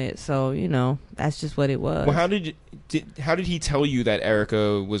me on it, so that's just what it was. Well, how did he tell you that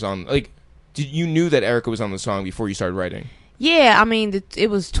Erykah was on? Like, you knew that Erykah was on the song before you started writing? Yeah, I mean,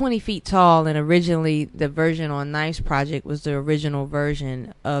 it was 20 feet tall, and originally the version on Knife's project was the original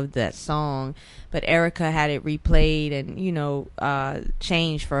version of that song, but Erykah had it replayed and,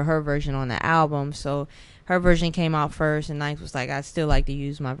 changed for her version on the album, so her version came out first, and Knife was like, I'd still like to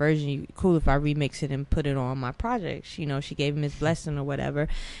use my version. Cool if I remix it and put it on my project. She gave him his blessing or whatever,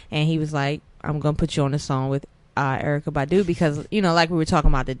 and he was like, I'm going to put you on a song with Erykah Badu, because like we were talking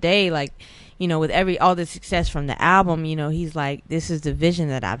about today, like with all the success from the album, he's like, this is the vision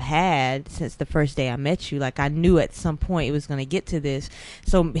that I've had since the first day I met you. Like, I knew at some point it was going to get to this.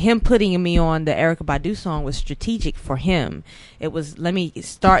 So him putting me on the Erykah Badu song was strategic for him. It was, let me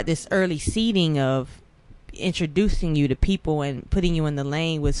start this early seeding of introducing you to people and putting you in the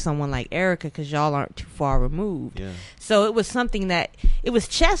lane with someone like Erykah, because y'all aren't too far removed. Yeah. So it was something that, it was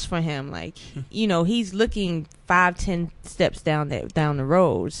chess for him. Like, he's looking 5-10 steps down the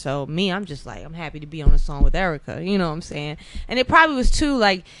road. So me, I'm just like, I'm happy to be on a song with Erykah. You know what I'm saying? And it probably was too,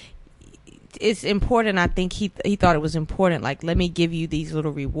 like, it's important. I think he thought it was important. Like, let me give you these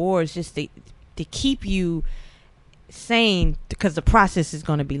little rewards just to keep you sane, because the process is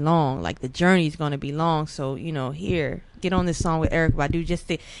going to be long, like the journey is going to be long. So here, get on this song with Erykah Badu, just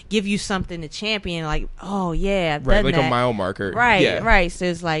to give you something to champion, like, oh yeah, I've done like that. A mile marker, right. So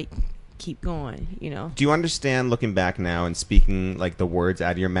it's like, keep going. Do you understand, looking back now and speaking like the words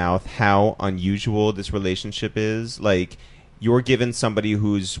out of your mouth, how unusual this relationship is? Like, you're given somebody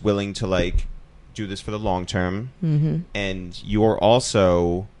who's willing to like do this for the long term, and you're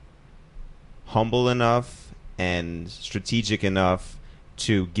also humble enough and strategic enough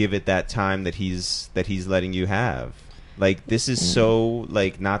to give it that time that he's letting you have. Like, this is so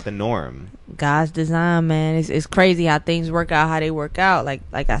like not the norm. God's design, man. It's crazy how things work out, how they work out. Like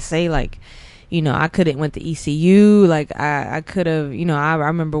I say, like, I could have went to ECU. Like, I could have, I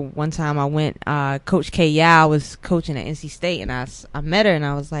remember one time I went, Coach K. Yao was coaching at NC State, and I met her, and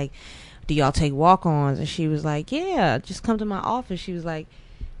I was like, do y'all take walk-ons? And she was like, yeah, just come to my office. She was like,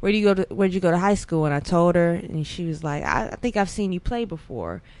 where'd you go to high school? And I told her, and she was like, I think I've seen you play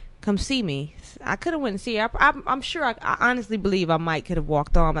before. Come see me. I could have went and see her. I'm sure, I honestly believe I might could have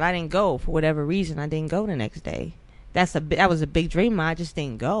walked on, but I didn't go for whatever reason. I didn't go the next day. That was a big dream. I just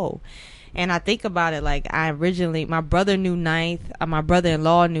didn't go. And I think about it, like, my brother knew Ninth. My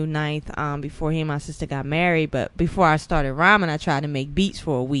brother-in-law knew Ninth before he and my sister got married. But before I started rhyming, I tried to make beats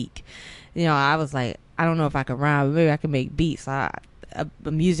for a week. I was like, I don't know if I could rhyme, but maybe I could make beats. A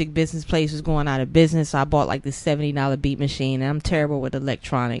music business place was going out of business, so I bought like this $70 beat machine, and I'm terrible with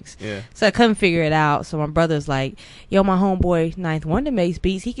electronics. Yeah. So I couldn't figure it out. So my brother's like, yo, my homeboy Ninth Wonder makes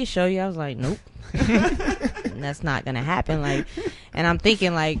beats. He can show you. I was like, nope. That's not gonna happen. Like, and I'm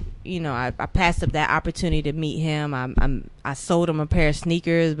thinking, like, I passed up that opportunity to meet him. I sold him a pair of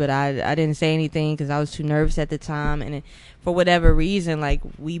sneakers, but I didn't say anything because I was too nervous at the time. And for whatever reason, like,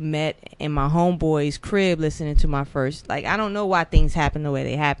 we met in my homeboy's crib listening to my first. Like, I don't know why things happen the way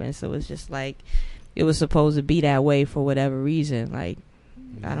they happen. So it's just like, it was supposed to be that way for whatever reason. Like,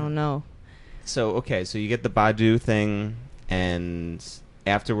 I don't know. So, okay, so you get the Badu thing, and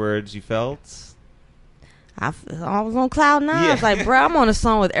afterwards you felt? I was on cloud nine. I was like, bro, I'm on a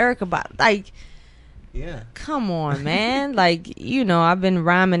song with Erica, but like, yeah, come on, man. Like, you know, I've been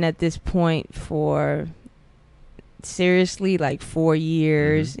rhyming at this point for seriously like 4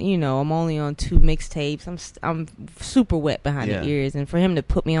 years. You know, I'm only on 2 mixtapes. I'm super wet behind the ears, and for him to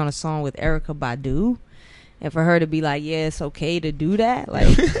put me on a song with Erica Badu, and for her to be like, yeah, it's okay to do that,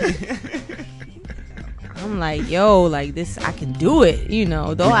 like. I'm like, yo, like this, I can do it, you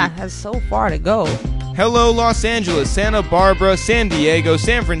know, though I have so far to go. Hello, Los Angeles, Santa Barbara, San Diego,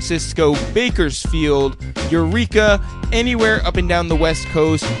 San Francisco, Bakersfield, Eureka, anywhere up and down the West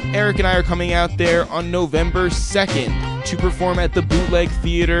Coast. Eric and I are coming out there on November 2nd to perform at the Bootleg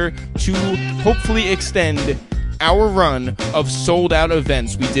Theater to hopefully extend our run of sold-out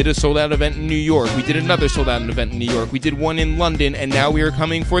events. We did a sold-out event in New York. We did another sold-out event in New York. We did one in London, and now we are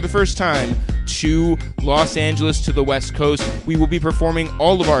coming for the first time to Los Angeles, to the West Coast. We will be performing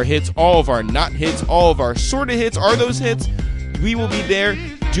all of our hits, all of our not hits, all of our sort of hits. Are those hits? We will be there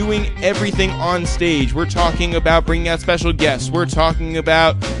doing everything on stage. We're talking about bringing out special guests. We're talking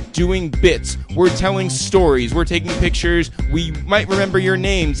about doing bits. We're telling stories. We're taking pictures. We might remember your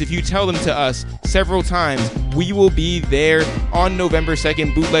names if you tell them to us several times. We will be there on November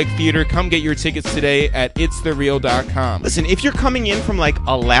 2nd, Bootleg Theater. Come get your tickets today at itsthereal.com. Listen, if you're coming in from like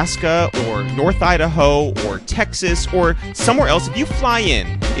Alaska or North Idaho or Texas or somewhere else, if you fly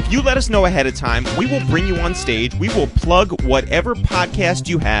in, if you let us know ahead of time, we will bring you on stage. We will plug whatever podcast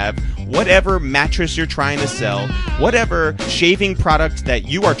you have, whatever mattress you're trying to sell, whatever shaving product that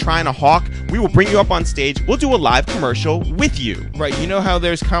you are trying to hawk. We will bring you up on stage. We'll do a live commercial with you. Right, you know how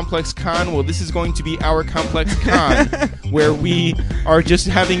there's Complex Con? Well, this is going to be our Complex Con, where we are just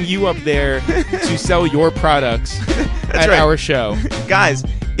having you up there to sell your products at our show. Guys,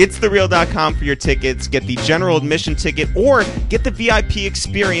 itsthereal.com for your tickets. Get the general admission ticket or get the VIP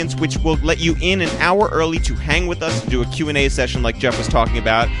experience, which will let you in an hour early to hang with us, to do a Q&A session like Jeff was talking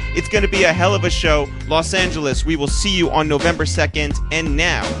about. It's going to be a hell of a show. Los Angeles, we will see you on November 2nd. And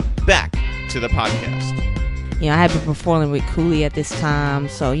now, back to the podcast. You know, I had been performing with Cooley at this time.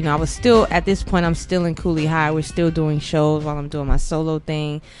 So, you know, I was still, at this point, I'm still in Cooley High. We're still doing shows while I'm doing my solo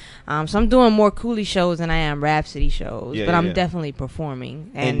thing. So I'm doing more Cooley shows than I am Rapsody shows. But I'm definitely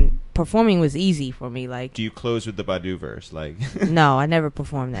performing. And performing was easy for me. Like, do you close with the Badu verse? Like, no, I never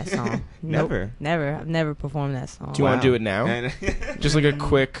performed that song. Never? Nope, never. I've never performed that song. Do you want to do it now? Just like a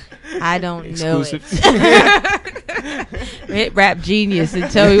quick I don't exclusive. know it. Hit Rap Genius and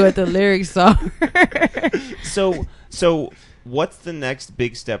tell me what the lyrics are. So what's the next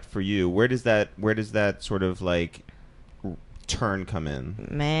big step for you? Where does that sort of like turn come in?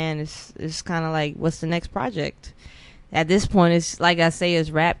 Man, it's kind of like, what's the next project? At this point, it's like I say, it's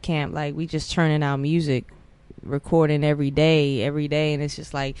rap camp. Like, we just turning out music, recording every day, and it's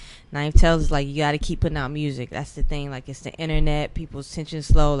just like Knife tells us, like, you got to keep putting out music. That's the thing. Like, it's the internet, people's attention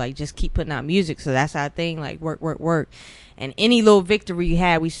slow. Like, just keep putting out music. So that's our thing. Like, work. And any little victory we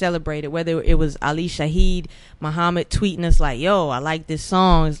had, we celebrated. Whether it was Ali Shaheed Muhammad tweeting us like, "Yo, I like this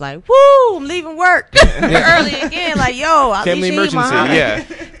song." It's like, "Woo, I'm leaving work early again." Like, "Yo, Ali family Shaheed emergency." Muhammad Yeah.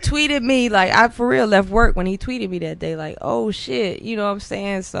 tweeted me, like, I for real left work when he tweeted me that day. Like, oh shit, you know what I'm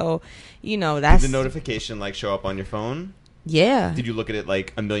saying? So, you know, that's did the notification like show up on your phone? Yeah. Did you look at it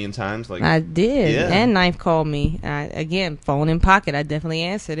like a million times? Like, I did. Yeah. And Knife called me. Again, phone in pocket. I definitely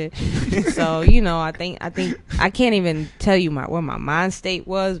answered it. So, you know, I think I can't even tell you where my mind state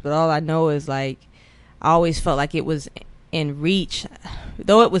was, but all I know is, like, I always felt like it was in reach.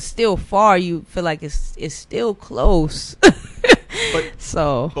 Though it was still far, you feel like it's still close.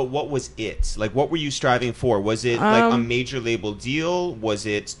 But what was it? Like, what were you striving for? Was it like a major label deal? Was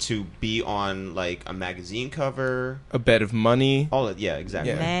it to be on like a magazine cover? A bed of money? Yeah,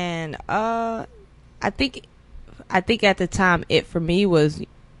 exactly. Yeah. Man, I think at the time it for me was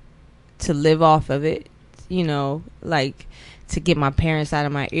to live off of it, you know, like to get my parents out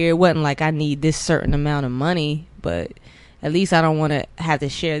of my ear. It wasn't like I need this certain amount of money, but at least I don't want to have to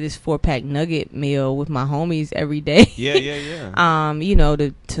share this 4-pack nugget meal with my homies every day. Yeah. You know,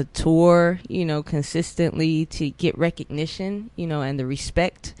 to tour, you know, consistently, to get recognition, you know, and the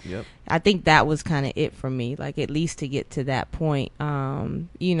respect. Yep. I think that was kind of it for me, like, at least to get to that point.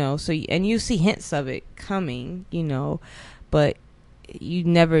 You know, so, and you see hints of it coming, you know, but you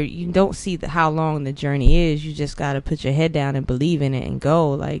don't see how long the journey is. You just got to put your head down and believe in it and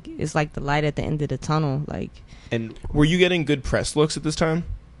go. Like, it's like the light at the end of the tunnel. Like, and were you getting good press looks at this time?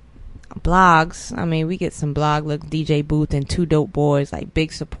 blogs. I mean, we get some blog. Look, DJ Booth and Two Dope Boys, like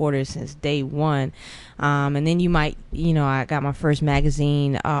big supporters since day one. And then you might, I got my first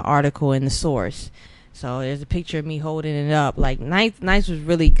magazine article in The Source. So there's a picture of me holding it up. Like Nice was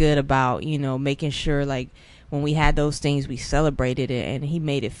really good about, making sure like when we had those things, we celebrated it, and he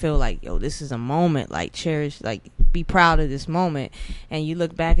made it feel like, yo, this is a moment, like cherish, like be proud of this moment. And you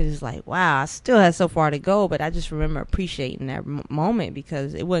look back and it's like, wow, I still had so far to go, but I just remember appreciating that moment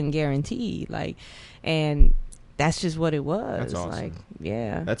because it wasn't guaranteed. Like, and that's just what it was. That's awesome. Like,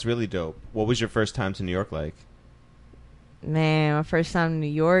 yeah. That's really dope. What was your first time to New York like? Man, my first time in New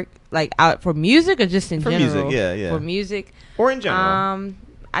York, like out for music or just in general? For music, yeah. For music. Or in general.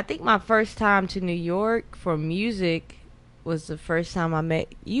 I think my first time to New York for music was the first time I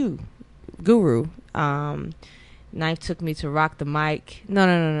met you, Guru. Knife took me to Rock the Mic.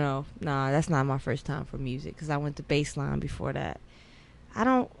 No, that's not my first time for music because I went to Baseline before that.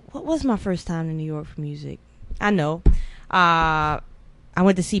 What was my first time to New York for music? I know. I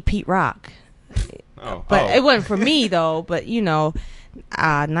went to see Pete Rock. It wasn't for me though. But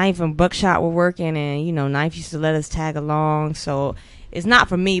Knife and Buckshot were working, and Knife used to let us tag along. So it's not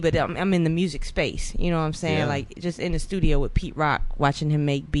for me, but I'm in the music space. You know what I'm saying? Yeah. Like just in the studio with Pete Rock, watching him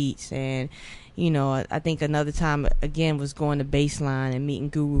make beats, and I think another time again was going to Baseline and meeting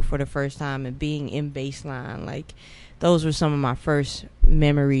Guru for the first time and being in Baseline. Like those were some of my first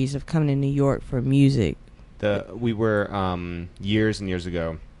memories of coming to New York for music. We were years and years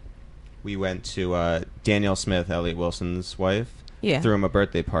ago. We went to Danielle Smith, Elliot Wilson's wife. Yeah. Threw him a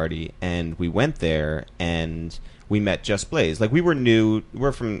birthday party, and we went there and we met Just Blaze. Like we were new.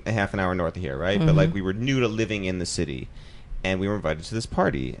 We're from a half an hour north of here, right? Mm-hmm. But like we were new to living in the city, and we were invited to this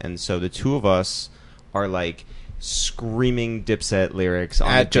party. And so the two of us are like screaming Dipset lyrics on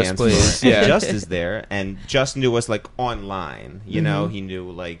at the Just dance Blaze. floor. Yeah. And Just is there, and Just knew us like online. You know, he knew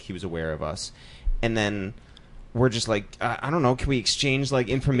like he was aware of us, and then we're just like, I don't know, can we exchange like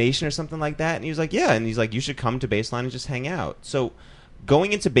information or something like that? And he was like, yeah. And he's like, you should come to Baseline and just hang out. So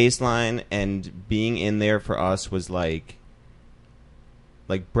going into Baseline and being in there for us was like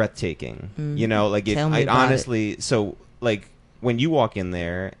breathtaking. Like it honestly. So like when you walk in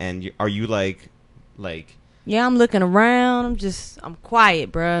there and are you like yeah, I'm looking around. I'm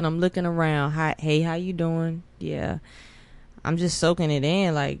quiet, bro, and I'm looking around. Hey, how you doing? Yeah, I'm just soaking it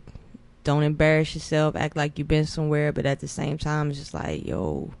in. Like, don't embarrass yourself. Act like you've been somewhere, but at the same time, it's just like,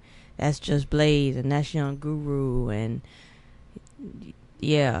 yo, that's Just Blaze, and that's Young Guru, and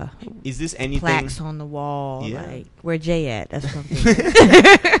yeah. Is this anything? Plaques on the wall. Yeah. Like, where Jay at? That's something.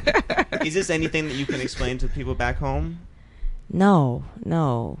 Is this anything that you can explain to people back home? No.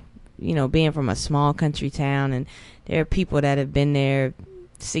 Being from a small country town, and there are people that have been there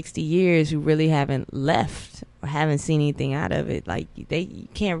 60 years who really haven't left or haven't seen anything out of it. Like you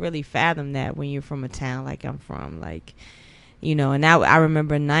can't really fathom that when you're from a town like I'm from. Like, and I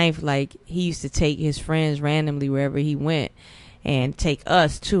remember Knife, like he used to take his friends randomly wherever he went and take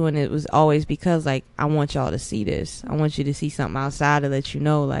us too, and it was always because like, I want y'all to see this. I want you to see something outside to let you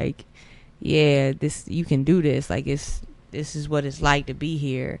know, like, yeah, you can do this. Like this is what it's like to be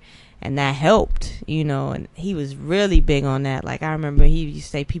here. And that helped, and he was really big on that. Like, I remember he used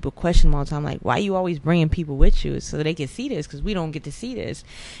to say, people question him all the time, like, why you always bringing people with you? So they can see this, because we don't get to see this.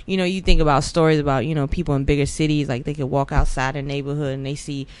 You think about stories about, people in bigger cities, like they could walk outside their neighborhood and they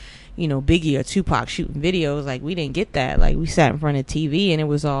see, Biggie or Tupac shooting videos. Like, we didn't get that. Like, we sat in front of TV and it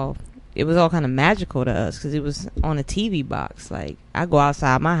was all kind of magical to us because it was on a TV box. Like, I go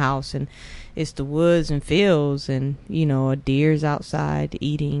outside my house and it's the woods and fields and, a deer's outside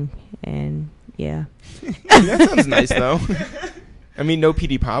eating. And yeah. That sounds nice though. I mean, no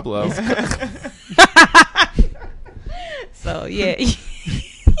PD Pablo. So yeah.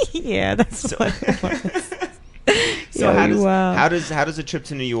 Yeah, that's what it was. So how does a trip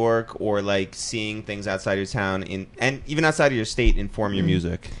to New York or like seeing things outside your town and even outside of your state inform your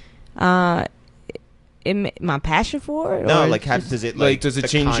music? My passion for it? No, like how does it does it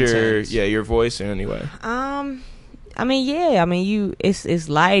change your voice in any way? It's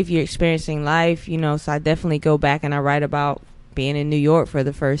life. You're experiencing life, so I definitely go back and I write about being in New York for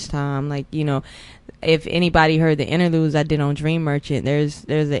the first time. Like, if anybody heard the interludes I did on Dream Merchant, there's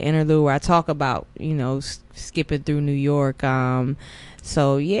an interlude where I talk about, skipping through New York.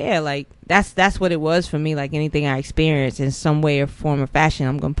 So yeah, like that's what it was for me. Like anything I experienced in some way or form or fashion,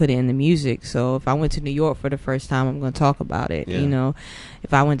 I'm gonna put it in the music. So if I went to New York for the first time, I'm gonna talk about it. Yeah.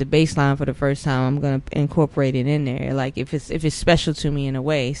 If I went to Baseline for the first time, I'm gonna incorporate it in there. Like if it's special to me in a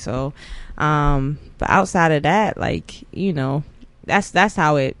way. So, but outside of that, like that's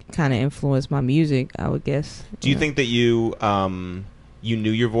how it kind of influenced my music, I would guess. Do you think that you you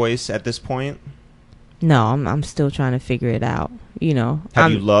knew your voice at this point? No, I'm still trying to figure it out. You know,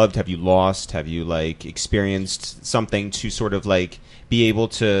 have you loved? Have you lost? Have you like experienced something to sort of like be able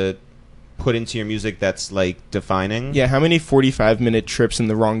to put into your music that's like defining? Yeah, how many 45-minute trips in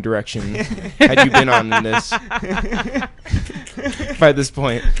the wrong direction had you been on in this by this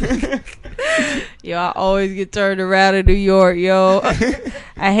point? Yo, I always get turned around in New York, yo.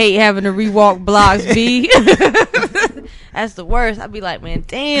 I hate having to rewalk blocks, B. That's the worst. I'd be like, man,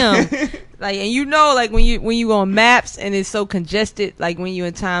 damn. Like, and you know, like when you on maps and it's so congested, like when you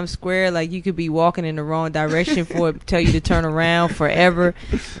in Times Square, like you could be walking in the wrong direction for it tell you to turn around forever.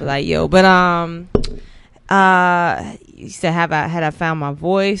 Like, yo, but you said had I found my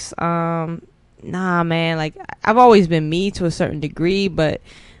voice? Nah, man. Like I've always been me to a certain degree, but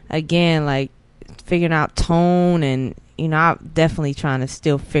again, like figuring out tone and you know, I'm definitely trying to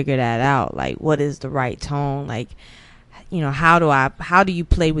still figure that out. Like, what is the right tone? Like, you know, how do you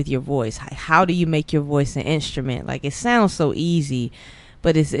play with your voice? How do you make your voice an instrument? Like, it sounds so easy,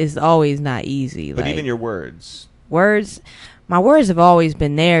 but it's always not easy. But like, even your words, my words have always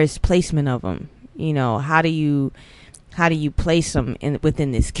been there. It's placement of them. You know, how do you place them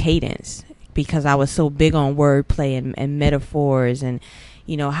within this cadence? Because I was so big on wordplay and metaphors, and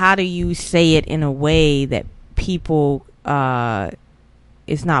you know, how do you say it in a way that people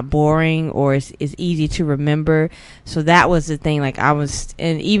it's not boring or it's easy to remember. So that was the thing. Like I was,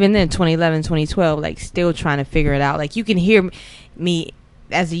 and even then 2011 2012, like still trying to figure it out. Like you can hear me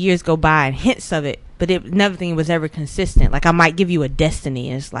as the years go by and hints of it, but nothing was ever consistent. Like I might give you a destiny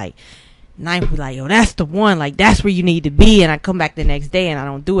and it's like Ninth be like, yo, that's the one, like that's where you need to be, and I come back the next day and I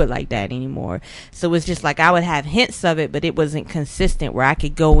don't do it like that anymore. So it's just like I would have hints of it, but it wasn't consistent where I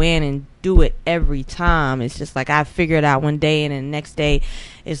could go in and do it every time. It's just like I figured out one day and then the next day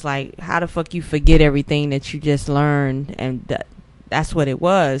it's like, how the fuck you forget everything that you just learned? And that's what it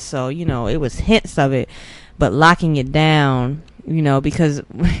was. So, you know, it was hints of it, but locking it down, you know, because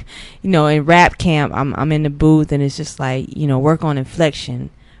you know, in rap camp I'm in the booth and it's just like, you know, work on inflection,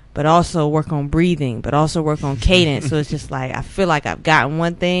 but also work on breathing, but also work on cadence. So it's just like I feel like I've gotten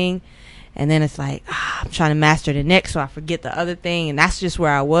one thing and then it's like I'm trying to master the next, so I forget the other thing. And that's just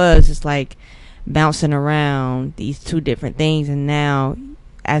where I was. It's like bouncing around these two different things. And now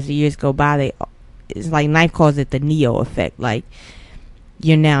as the years go by, it's like Knife calls it the Neo effect. Like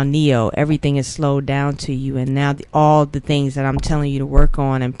you're now Neo. Everything is slowed down to you, and now all the things that I'm telling you to work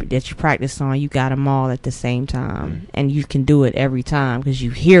on and that you practice on, you got them all at the same time, and you can do it every time because you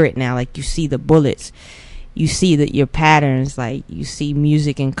hear it now. Like you see the bullets, you see that your patterns, like you see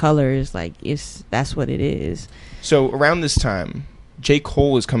music and colors. Like that's what it is. So around this time, J.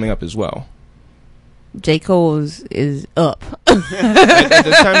 Cole is coming up as well. J. Cole is up. At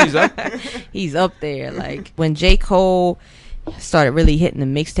this time, he's up. He's up there. Like when J. Cole started really hitting the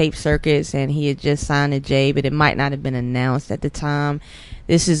mixtape circuits and he had just signed to Jay, but it might not have been announced at the time.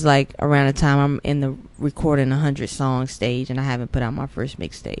 This is like around the time I'm in the recording 100 song stage and I haven't put out my first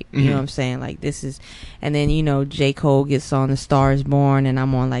mixtape. You know what I'm saying? Like this is, and then you know J. Cole gets on The Star Is Born and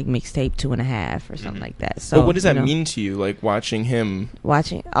I'm on like mixtape 2.5 or something like that. So but what does that mean to you, like watching him?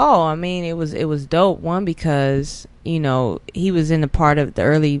 Oh, I mean it was dope. One, because you know he was in the part of the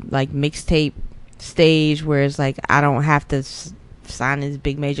early like mixtape stage where it's like I don't have to sign this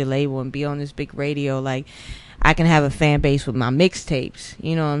big major label and be on this big radio. Like I can have a fan base with my mixtapes,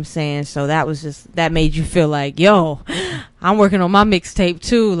 you know what I'm saying? So that made you feel like, yo, I'm working on my mixtape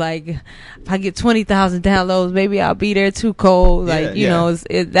too. Like if I get 20,000 downloads, maybe I'll be there too, Cole. Like you know,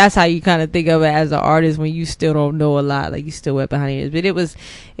 that's how you kind of think of it as an artist when you still don't know a lot, like you still wet behind your ears. But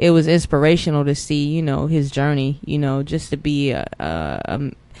it was inspirational to see, you know, his journey, you know, just to be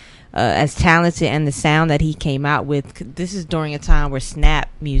as talented, and the sound that he came out with. This is during a time where snap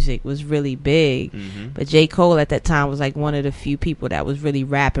music was really big, but J. Cole at that time was like one of the few people that was really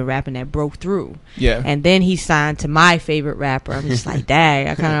rapping that broke through. Yeah. And then he signed to my favorite rapper. I'm just like, dang,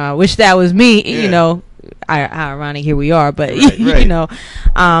 I kind of wish that was me. You know, ironic, here we are, but right. You know,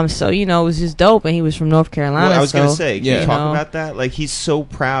 so you know, it was just dope, and he was from North Carolina. Well, I was gonna say, can you talk about that? Like, he's so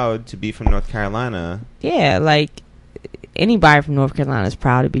proud to be from North Carolina. Yeah, like anybody from North Carolina is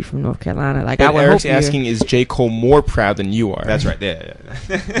proud to be from North Carolina. Like, but I would Eric's hope asking, is J. Cole more proud than you are? That's right. Yeah.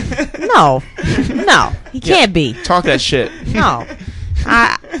 No, he can't be. Talk that shit. No,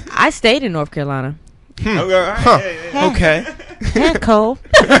 I stayed in North Carolina. Okay. And Cole.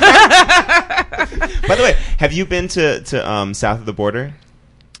 By the way, have you been to south of the border?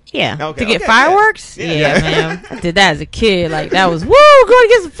 Yeah, Okay, to get okay, fireworks. yeah. Yeah, man, I did that as a kid. Like that was woo, going to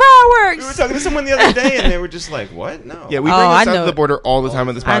get some fireworks. We were talking to someone the other day, and they were just like, "What? No." Yeah, we bring this south of the border all the time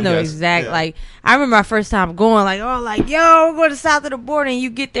on this podcast. I know exactly. Yeah. Like I remember my first time going, like, yo, we're going to south of the border, and you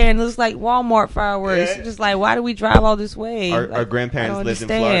get there and it looks like Walmart fireworks. Yeah. Just like, why do we drive all this way? Our grandparents lived in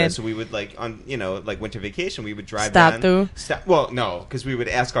Florida, so we would like on like winter vacation, we would drive down. Well, no, because we would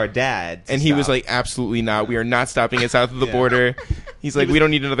ask our dad, and he was like, "Absolutely not. We are not stopping at south of the border." He's like, "We don't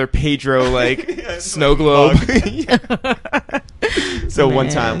need another Pedro snow globe." So one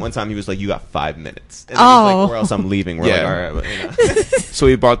time he was like, "You got 5 minutes," and then he's like, "Or else I'm leaving." We're like, "All right," but, So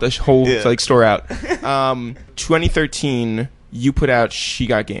we bought the whole store out. 2013, you put out "She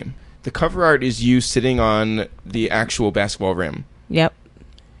Got Game." The cover art is you sitting on the actual basketball rim. Yep.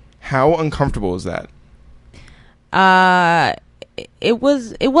 How uncomfortable is that? It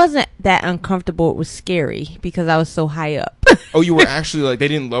wasn't that uncomfortable. It was scary because I was so high up. Oh, you were actually like, they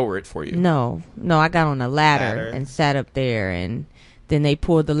didn't lower it for you? No, I got on a ladder and sat up there, and then they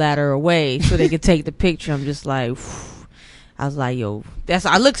pulled the ladder away so they could take the picture. I'm just like, whew. I was like, yo,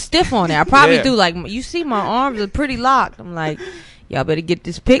 I look stiff on there. I probably do. Like, you see my arms are pretty locked. I'm like, y'all better get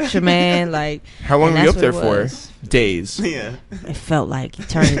this picture, man. Like, how long were you up there for? Days. Yeah. It felt like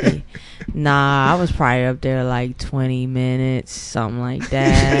eternity. Nah, I was probably up there like 20 minutes, something like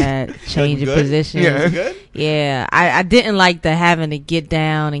that. Changing positions. Yeah, good. Yeah, I didn't like the having to get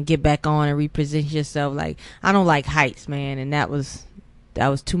down and get back on and reposition yourself. Like, I don't like heights, man, and that was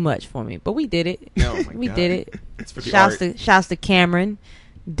too much for me. But we did it. Oh my we God. did it. It's for the Shouts to Cameron,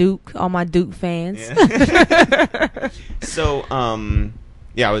 Duke, all my Duke fans. Yeah. So,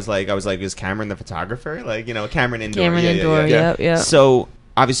 yeah, I was like, is Cameron the photographer? Like, Cameron Indoor. Cameron Indoor. Yep. So,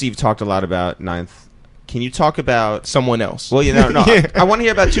 obviously, you've talked a lot about Ninth. Can you talk about someone else? Well, no. I want to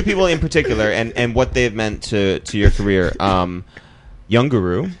hear about two people in particular and what they've meant to your career. Young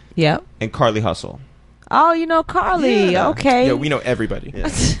Guru. Yep. And Carly Hustle. Oh, Carly. Yeah. Okay. Yeah, we know everybody. Yeah.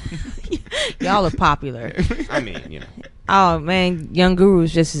 Y'all are popular. I mean, Oh man, Young Guru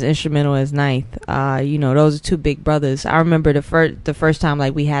is just as instrumental as Ninth. Those are two big brothers. I remember the first time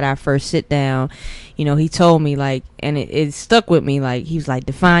like we had our first sit down. He told me like, and it stuck with me. Like he was like,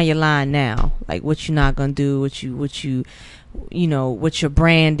 define your line now. Like what you're not gonna do, what your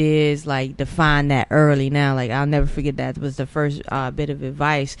brand is. Like define that early now. Like I'll never forget that. It was the first bit of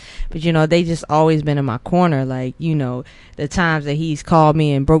advice. But they just always been in my corner. Like the times that he's called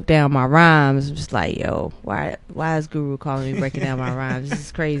me and broke down my rhymes. I'm just like, yo, why is Guru calling me breaking down my rhymes? This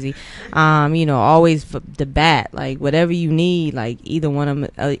is crazy. Always the bat. Like whatever you need. Like either one of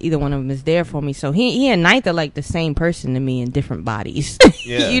them is there for me. So he and Ninth are like the same person to me in different bodies.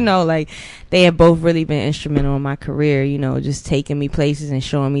 Yeah. Like they have both really been instrumental in my career. Just taking me places and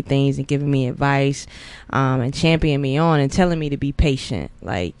showing me things and giving me advice, and championing me on and telling me to be patient.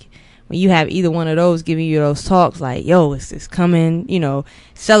 Like when you have either one of those giving you those talks, like, yo, it's coming,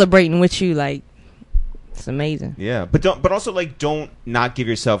 celebrating with you, like, it's amazing. Yeah, but also like don't not give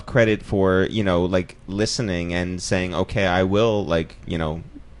yourself credit for like listening and saying, okay, I will like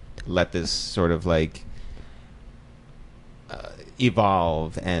let this sort of like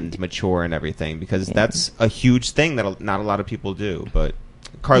evolve and mature and everything, because that's a huge thing that not a lot of people do. But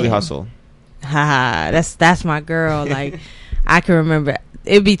Carly Hustle, that's my girl. Like I can remember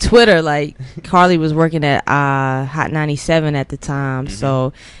it'd be Twitter. Like Carly was working at Hot 97 at the time,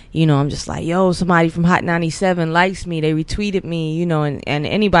 so I'm just like, yo, somebody from Hot 97 likes me. They retweeted me, and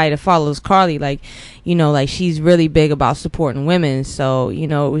anybody that follows Carly, like, like she's really big about supporting women. So, it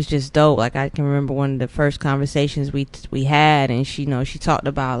was just dope. Like I can remember one of the first conversations we had, and she talked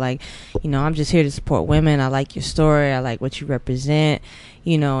about like, I'm just here to support women. I like your story. I like what you represent,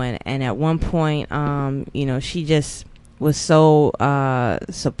 and at one point, she just was so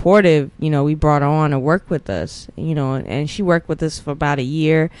supportive. We brought her on to work with us, and she worked with us for about a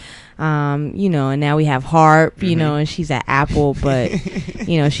year, and now we have Harp, and she's at Apple, but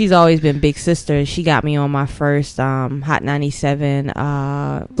she's always been big sister. She got me on my first Hot 97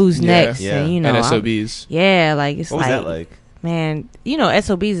 Who's Next, and and SOBs. Like it's what was that like? Man,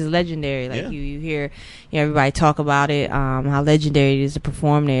 SOBs is legendary. Like you hear everybody talk about it, how legendary it is to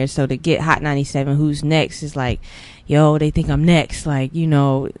perform there. So to get Hot 97 Who's Next is like, yo, they think I'm next. Like,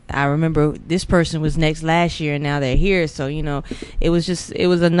 I remember this person was next last year and now they're here. So, it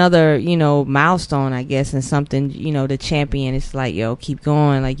was another, milestone, I guess, and something, to champion. It's like, yo, keep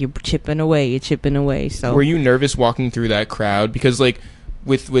going. Like you're chipping away. So were you nervous walking through that crowd? Because like,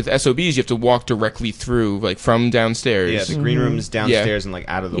 with SOBs, you have to walk directly through, like from downstairs. Yeah, the green room's downstairs and like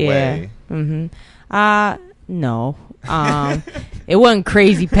out of the way. No. It wasn't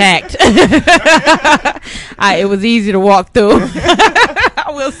crazy packed. It was easy to walk through.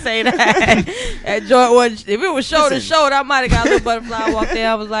 I will say that. That joint was, if it was shoulder to shoulder, I might have got a little butterfly. I walked in,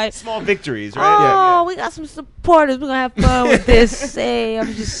 I was like, small victories, right? Oh, we got some supporters. We're gonna have fun with this. Hey,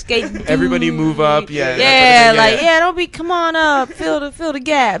 I'm just skating. Everybody move up, Come on up, fill the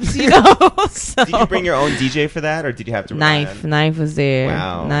gaps, you know. So. Did you bring your own DJ for that, or did you have to? Knife was there.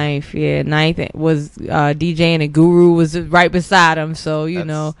 Wow. Knife was DJing, and Guru was right beside him. So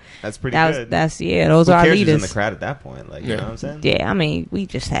that's pretty good. Those are our leaders. Who's in the crowd at that point? Like, you know what I'm saying? Yeah, I mean, we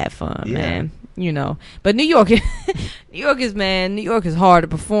just had fun, man. But New York is hard to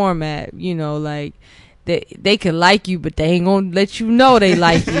perform at. Like they could like you, but they ain't gonna let you know they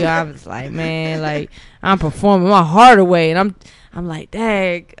like you. I was like, man, like I'm performing my heart away, and I'm like,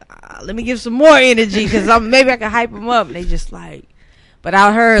 dang, let me give some more energy because maybe I can hype them up. And they just like. But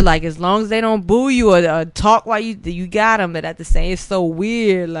I heard, like, as long as they don't boo you or talk while you got them, but at the same, it's so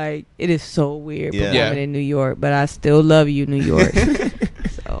weird. Like, it is so weird performing in New York. But I still love you, New York.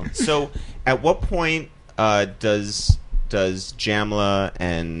 So, at what point does Jamla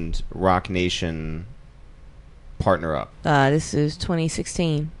and Rock Nation partner up? This is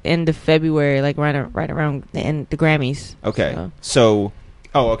 2016, end of February, like right around the end the Grammys. Okay.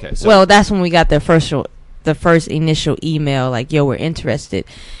 Well, that's when we got the first initial email, like, yo, we're interested.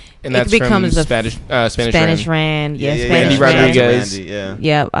 And that's from Spanish Rand. Randy Rodriguez.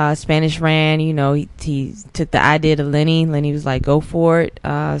 Spanish Rand, he took the idea to Lenny. Lenny was like, go for it.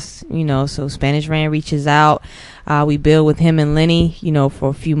 So Spanish Rand reaches out. We build with him and Lenny, for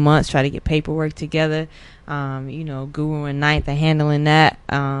a few months, try to get paperwork together. Guru and Ninth are handling that.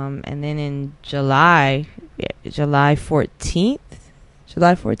 And then in July 14th,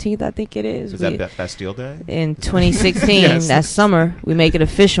 I think it is. Was that Bastille Day? In 2016, yes. That summer, we make it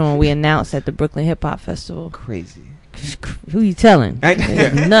official and we announce at the Brooklyn Hip Hop Festival. Crazy. Who you telling?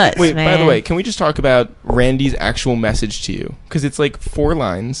 Nuts, Wait, man. By the way, can we just talk about Randy's actual message to you? Because it's like 4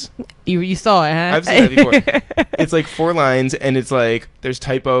 lines. You saw it, huh? I've seen that before. It's like 4 lines, and it's like there's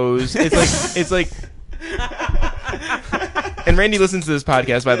typos. It's like. And Randy listens to this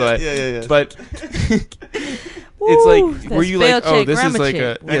podcast, by the way. Yeah. But. It's like, were you like, oh, this is like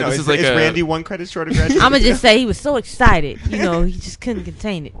a, this is like is a. Randy 1 credit short of graduation? I'm gonna just say he was so excited, he just couldn't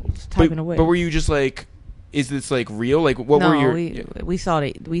contain it. He was typing away. But were you just like, is this like real? Like, what were your? We saw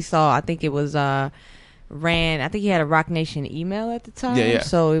it. I think it was Rand. I think he had a Rock Nation email at the time. Yeah.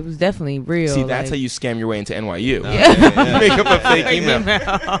 So it was definitely real. See, that's how you scam your way into NYU. Yeah. Make up a fake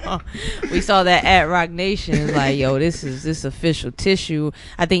email. We saw that at Rock Nation. It's like, yo, this official tissue.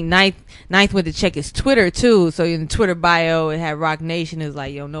 I think Ninth went to check his Twitter too. So in the Twitter bio, it had Rock Nation. It's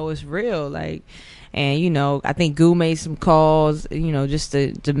like, yo, no, it's real. Like. And, I think Goo made some calls, just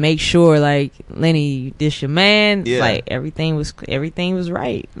to make sure, like, Lenny, this your man. Yeah. Like, everything was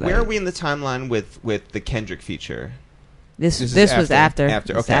right. Like, where are we in the timeline with the Kendrick feature? This was after.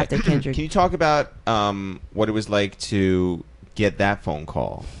 Okay. After Kendrick. Can you talk about what it was like to get that phone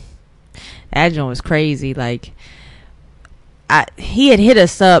call? That joint was crazy. Like, he had hit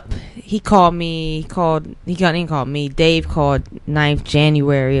us up. He called me. He didn't call me. Dave called 9th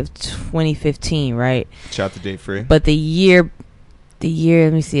January of 2015, right? Shout out to Dave Free. But the year,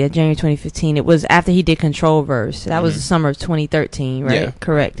 let me see, January 2015, it was after he did Control Verse. That was the summer of 2013, right? Yeah.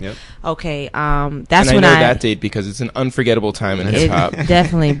 Correct. Yep. Okay, that's and when I know that date because it's an unforgettable time in hip hop.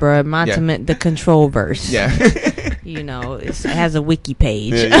 Definitely, bro. Monument, the Control Verse. Yeah. It has a wiki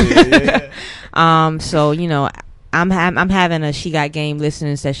page. Yeah. So, I'm having a She Got Game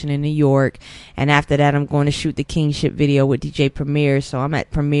listening session in New York, and after that I'm going to shoot the Kingship video with DJ Premier. So I'm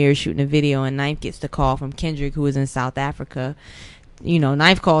at Premier shooting a video, and Ninth gets the call from Kendrick, who is in South Africa.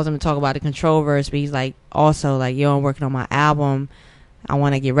 Ninth calls him to talk about the Control Verse, but he's like, also like, yo, I'm working on my album. I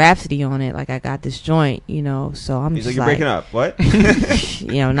want to get Rapsody on it. Like, I got this joint, so I'm he's just like, you're breaking up. What?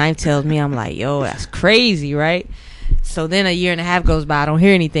 Ninth tells me, I'm like, yo, that's crazy, right? So then a year and a half goes by. I don't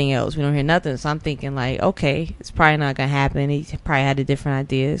hear anything else. We don't hear nothing. So I'm thinking like, okay, it's probably not gonna happen. He probably had a different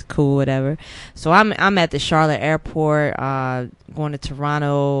idea. It's cool, whatever. So I'm at the Charlotte airport, going to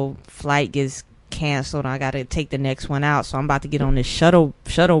Toronto. Flight gets canceled. I got to take the next one out. So I'm about to get on this shuttle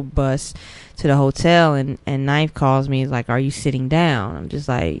bus to the hotel, and Ninth calls me. He's like, "Are you sitting down?" I'm just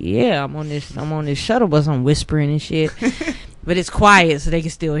like, "Yeah, I'm on this shuttle bus." I'm whispering and shit. But it's quiet, so they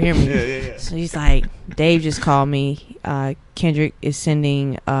can still hear me. Yeah. So he's like, Dave just called me. Kendrick is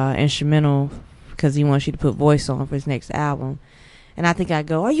sending instrumental because he wants you to put voice on for his next album. And I think I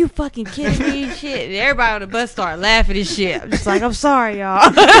go, are you fucking kidding me? Shit. And everybody on the bus start laughing and shit. I'm just like, I'm sorry,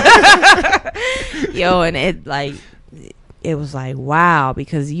 y'all. Yo, and it was like, wow,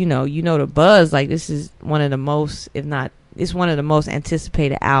 because the buzz, like, this is one of the most, if not, it's one of the most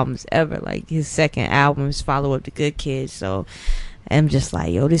anticipated albums ever. Like, his second album is follow up to Good Kids. So I'm just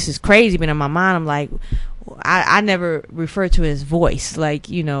like, yo, this is crazy. But in my mind, I'm like, I never refer to his voice, like,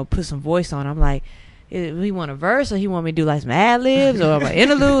 you know, put some voice on. I'm like, he want a verse, or he want me to do like some ad libs or an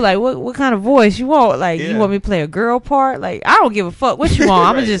interlude? Like, what kind of voice you want? Like, you want me to play a girl part? Like, I don't give a fuck what you want.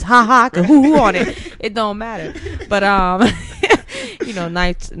 I'm gonna just ha ha hoo on it. It don't matter. But you know,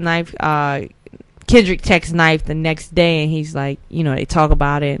 Knife. Kendrick texts Knife the next day, and he's like, you know, they talk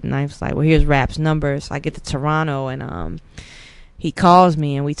about it, and Knife's like, well, here's Rap's number. So I get to Toronto, and he calls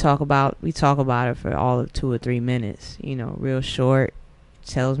me, and we talk about it for all of 2 or 3 minutes, you know, real short.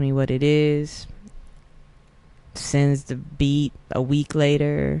 Tells me what it is, sends the beat a week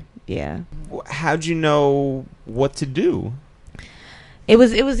later. Yeah. How'd you know what to do? It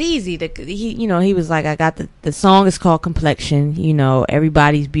was easy. He was like, I got the song is called Complexion, you know,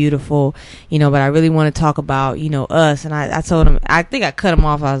 everybody's beautiful, you know, but I really want to talk about, you know, us. And I told him, I think I cut him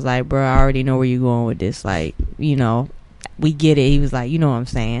off. I was like, bro, I already know where you're going with this. Like, you know, we get it. He was like, you know what I'm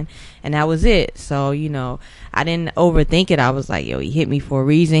saying? And that was it. So, you know, I didn't overthink it. I was like, yo, he hit me for a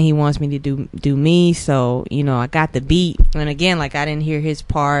reason. He wants me to do me. So, you know, I got the beat. And again, like, I didn't hear his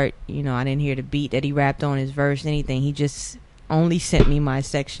part. You know, I didn't hear the beat that he rapped on, his verse, anything. He just only sent me my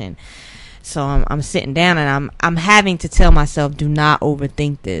section. So I'm sitting down, and I'm having to tell myself, do not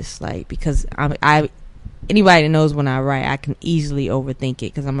overthink this, like, because anybody that knows when I write, I can easily overthink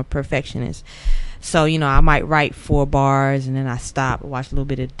it because I'm a perfectionist. So, you know, I might write 4 bars, and then I stop, watch a little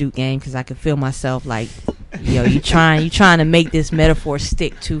bit of Duke game, because I could feel myself like, yo, you trying to make this metaphor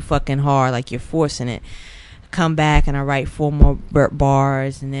stick too fucking hard, like you're forcing it. Come back, and I write 4 more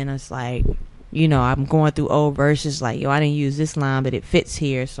bars, and then it's like, you know, I'm going through old verses, like, yo, I didn't use this line, but it fits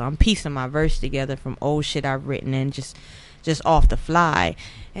here. So I'm piecing my verse together from old shit I've written, and just off the fly.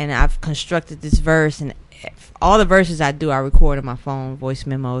 And I've constructed this verse, and all the verses I do, I record on my phone, voice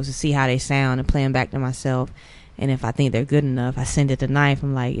memos, to see how they sound and play them back to myself. And if I think they're good enough, I send it to Knife.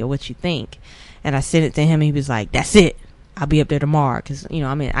 I'm like, yo, what you think? And I sent it to him, and he was like, that's it. I'll be up there tomorrow, because, you know,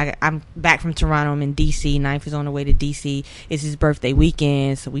 I mean, I'm back from Toronto. I'm in D.C. Knife is on the way to D.C. It's his birthday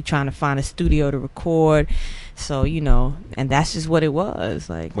weekend, so we trying to find a studio to record. So, you know, and that's just what it was.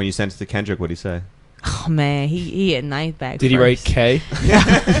 Like, when you sent it to Kendrick, what'd he say? Oh, man, he had Knife back Did first. he write K?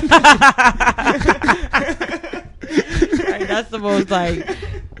 Like, that's the most, like,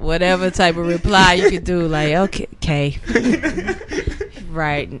 whatever type of reply you could do. Like, okay, K.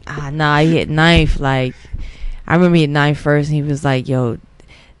 Right. Nah, he hit Knife, like, I remember he had Knife first, and he was like, yo,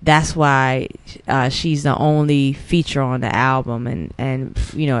 that's why she's the only feature on the album. And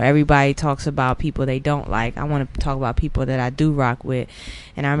you know, everybody talks about people they don't like. I want to talk about people that I do rock with.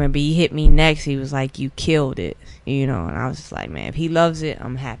 And I remember he hit me next. He was like, you killed it, you know. And I was just like, man, if he loves it,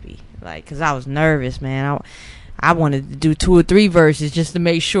 I'm happy. Like, because I was nervous, man. I wanted to do 2 or 3 verses just to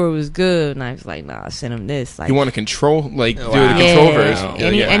make sure it was good, and I was like, nah, send him this. Like, you want to control, like, do the control verse.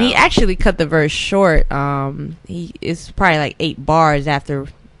 And he actually cut the verse short. It's probably like 8 bars after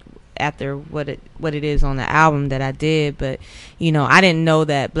what it is on the album that I did. But, you know, I didn't know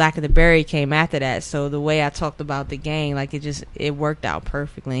that Black of the Berry came after that. So the way I talked about the gang, like, it worked out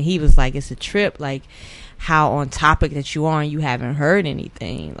perfectly. And he was like, it's a trip, like, how on topic that you are and you haven't heard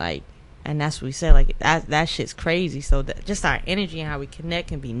anything, like. And that's what we said, like, that shit's crazy. So just our energy and how we connect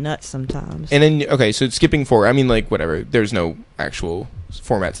can be nuts sometimes. And then, okay, so skipping forward, I mean, like, whatever, there's no actual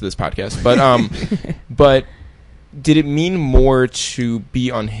format to this podcast, but but did it mean more to be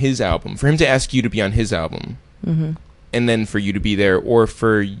on his album, for him to ask you to be on his album, and then for you to be there, or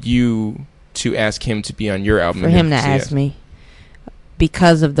for you to ask him to be on your album? For him to ask me,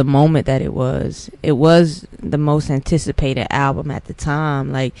 because of the moment that it was the most anticipated album at the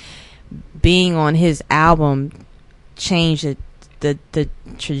time. Like, being on his album changed the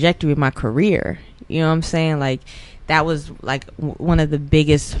trajectory of my career. You know what I'm saying? Like, that was like one of the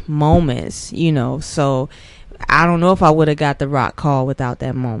biggest moments, you know. So I don't know if I would have got the rock call without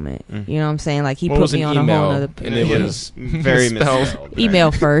that moment. You know what I'm saying? Like, he put me on a whole nother. And it was very misspelled.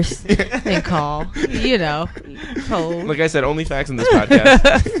 Email first, then call. You know, cold. Like I said, only facts in this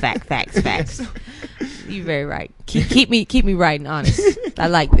podcast. Facts. You're very right. Keep me right and honest. I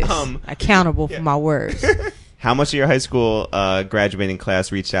like this. Accountable for my words. How much of your high school graduating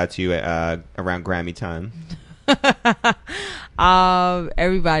class reached out to you around Grammy time?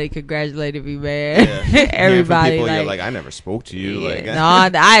 Everybody congratulated me, man. Yeah. Everybody, people, like, you're like, I never spoke to you. Yeah, like,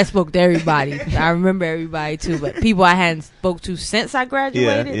 no, I spoke to everybody. I remember everybody too, but people I hadn't spoke to since I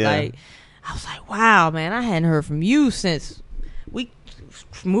graduated. Yeah. Like, I was like, wow, man, I hadn't heard from you since we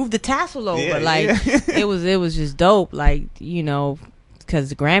moved the tassel over. It was just dope. Like, you know, because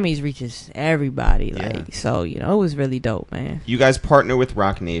the Grammys reaches everybody. Like, so, you know, it was really dope, man. You guys partner with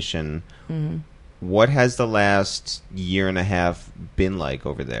Rock Nation. what has the last year and a half been like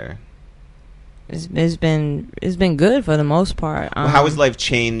over there? It's been good for the most part. How has life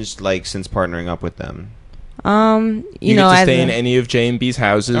changed like since partnering up with them? You get to stay in any of J and B's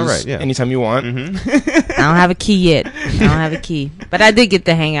houses anytime you want. I don't have a key yet. But I did get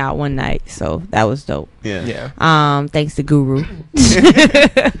to hang out one night, so that was dope. Yeah. Thanks to Guru.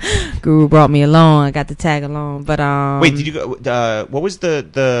 Guru brought me along. I got to tag along. But wait, did you go? What was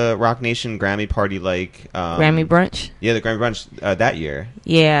the Rock Nation Grammy party like? Grammy brunch. Yeah, the Grammy brunch that year.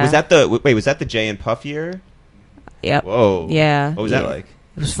 Yeah. Was that the Jay and Puff year? Yep. Whoa. Yeah. What was that like?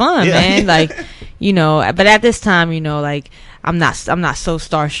 It was fun, man. Like, but at this time, like, I'm not so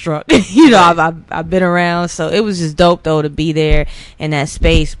starstruck. I've been around, so it was just dope though to be there in that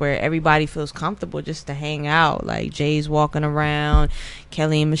space where everybody feels comfortable just to hang out. Like Jay's walking around,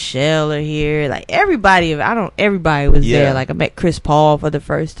 Kelly and Michelle are here. Like everybody was there. Like I met Chris Paul for the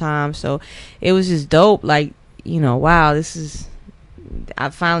first time, so it was just dope. Like, wow, I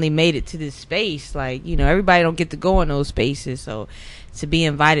finally made it to this space. Like, everybody don't get to go in those spaces, so to be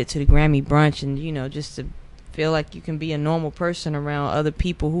invited to the Grammy brunch and just to feel like you can be a normal person around other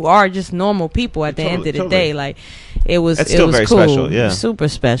people who are just normal people at the end of the day, like it was very cool. Special, yeah. Super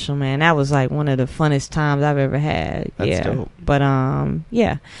special, man. That was like one of the funnest times I've ever had. That's dope. But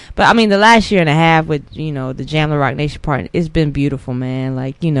but I mean the last year and a half with the Jamla Rock Nation part, it's been beautiful, man.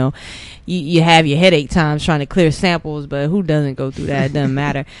 Like you have your headache times trying to clear samples, but who doesn't go through that? It doesn't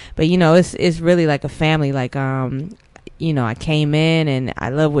matter. But it's really like a family. Like I came in and I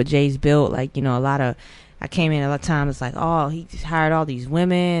love what Jay's built. Like, I came in a lot of times, it's like, oh, he just hired all these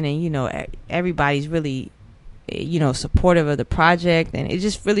women and, everybody's really, supportive of the project. And it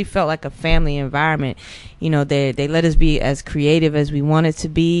just really felt like a family environment. They let us be as creative as we wanted to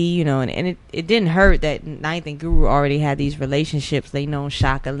be, and it didn't hurt that Ninth and Guru already had these relationships. They know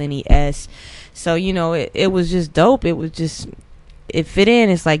Shaka, Lenny S. So, it was just dope. It was just... it fit in.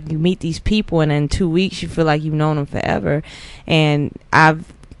 It's like you meet these people and in 2 weeks you feel like you've known them forever. And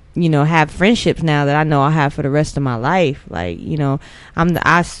I've have friendships now that I know I'll have for the rest of my life. Like,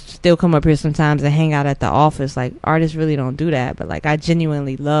 I still come up here sometimes and hang out at the office. Like, artists really don't do that, but like I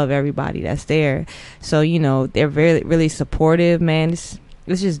genuinely love everybody that's there. So they're very really supportive, man. It's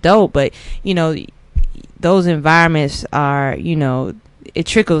just dope. But those environments are it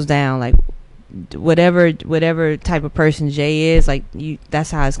trickles down. Like whatever type of person Jay is, like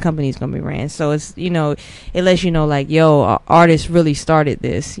that's how his company's gonna be ran. So it's it lets you know like, yo, artists really started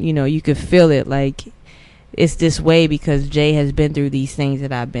this. You could feel it, like it's this way because Jay has been through these things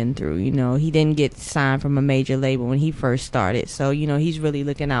that I've been through. He didn't get signed from a major label when he first started, so he's really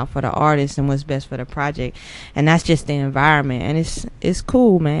looking out for the artist and what's best for the project. And that's just the environment, and it's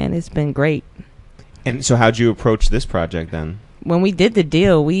cool, man. It's been great. And so how'd you approach this project then? When we did the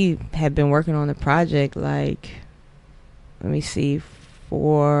deal, we had been working on the project, like, let me see,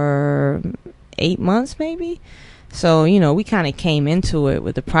 for 8 months maybe. So, we kind of came into it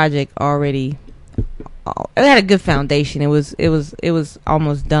with the project already. It had a good foundation. It was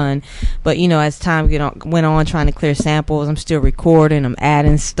almost done. But, as time went on trying to clear samples, I'm still recording, I'm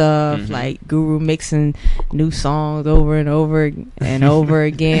adding stuff, like Guru mixing new songs over and over and over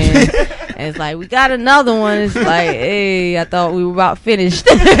again. And it's like, we got another one. It's like, hey, I thought we were about finished.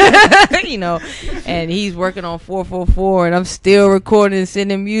 And he's working on 444 and I'm still recording and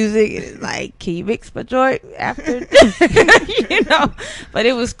sending music. And it's like, can you mix my joint after? But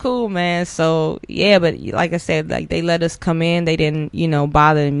it was cool, man. So yeah, but like I said, like they let us come in. They didn't,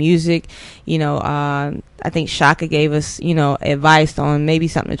 bother the music. I think Shaka gave us, advice on maybe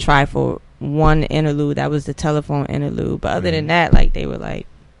something to try for one interlude. That was the telephone interlude. But other than that, like they were like,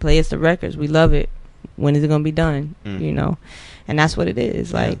 play us the records. We love it. When is it gonna be done? And that's what it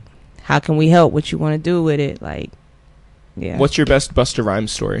is. Like, how can we help? What you want to do with it? Like, yeah. What's your best Busta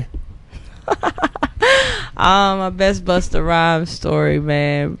Rhymes story? My best Busta Rhymes story,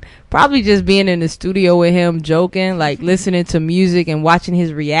 man, probably just being in the studio with him, joking, like listening to music and watching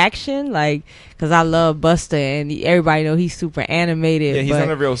his reaction, like, because I love Busta and everybody know he's super animated. Yeah, he's not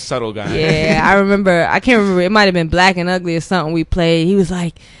a real subtle guy. Yeah, I can't remember, it might have been Black and Ugly or something we played. He was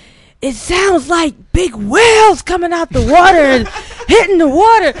like, it sounds like big whales coming out the water and hitting the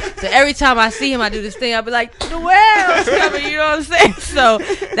water. So every time I see him, I do this thing. I'll be like, the whales coming, you know what I'm saying? So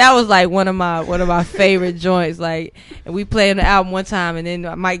that was like one of my favorite joints. Like, and we played the album one time, and then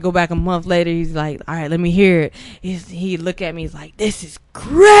I might go back a month later. He's like, all right, let me hear it. He look at me, he's like, this is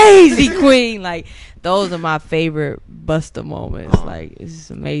crazy, Queen. Like, those are my favorite Busta moments. Like, it's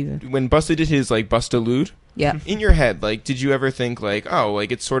just amazing. When Busta did his like Busta-lude, yeah. In your head, like, did you ever think like,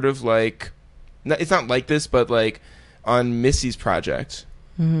 it's sort of like, it's not like this, but like on Missy's project,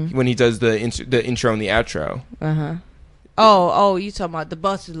 when he does the intro and the outro. Oh, you talking about the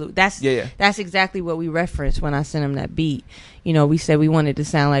Busted Loop? That's yeah. That's exactly what we referenced when I sent him that beat. You know, we said we wanted to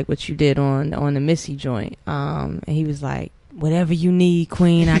sound like what you did on the Missy joint. And he was like, "Whatever you need,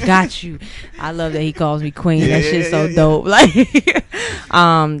 Queen, I got you." I love that he calls me Queen. That shit's so dope. Like,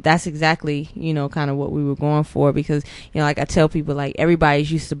 that's exactly, you know, kind of what we were going for, because, you know, like I tell people, like,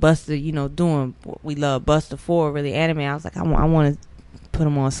 everybody's used to Busta, you know, doing what we love Busta for, really anime. I was like, I want to put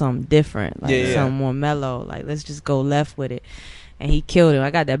him on something different, like something more mellow. Like, let's just go left with it. And he killed him.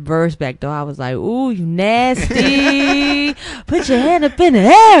 I got that verse back though. I was like, "Ooh, you nasty! Put your hand up in the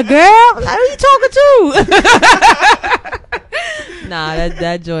air, girl." Like, who you talking to? Nah,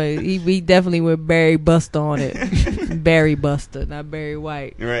 that joint. We definitely went Barry Buster on it. Barry Buster, not Barry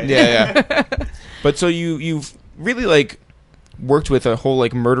White. Right. Yeah. But so you've really like worked with a whole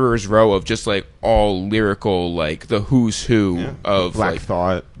like murderer's row of just like all lyrical, like the who's who of Black like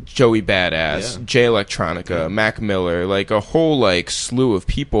Thought, Joey Badass, Jay Electronica, Mac Miller, like a whole like slew of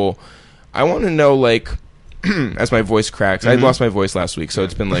people. I want to know, like, as my voice cracks, I lost my voice last week, so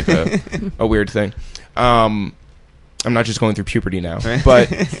it's been like a weird thing. I'm not just going through puberty now,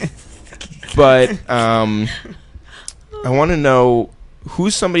 but I want to know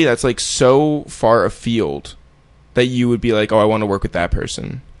who's somebody that's like so far afield that you would be like, "Oh, I want to work with that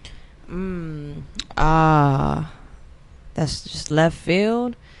person." That's just left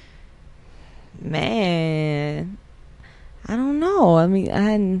field. Man, I don't know. I mean, I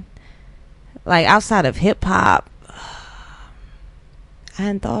hadn't, like, outside of hip hop, I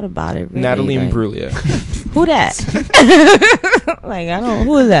hadn't thought about it really. Natalie like, Imbruglia. Who that? Like, I don't.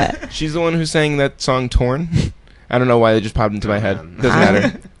 Who is that? She's the one who sang that song "Torn." I don't know why it just popped into my head. Doesn't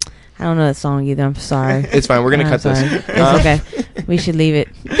matter. I don't know that song either. I'm sorry. It's fine. We're gonna cut this. It's okay. We should leave it.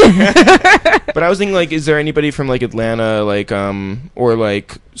 But I was thinking, like, is there anybody from like Atlanta, like, or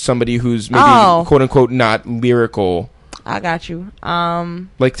like somebody who's maybe quote unquote not lyrical? I got you.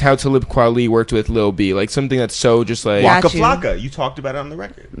 Like how Talib Kweli worked with Lil B, like something that's so just like Waka Flocka. You talked about it on the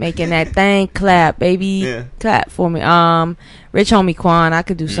record. Making that thing clap, baby. Yeah. Clap for me. Rich Homie Quan, I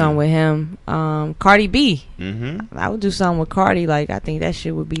could do something with him. Cardi B. I would do something with Cardi. Like, I think that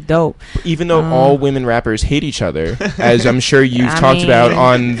shit would be dope. Even though all women rappers hate each other, as I'm sure you've talked about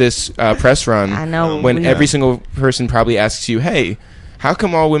on this press run. I know. When every single person probably asks you, "Hey, how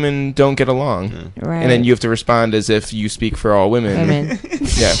come all women don't get along?" Right. And then you have to respond as if you speak for all women.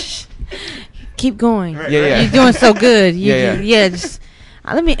 Yeah. Keep going. Right, You're doing so good. Yeah. Just,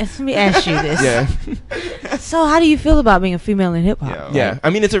 let me ask you this. Yeah. So, how do you feel about being a female in hip hop? Yeah. I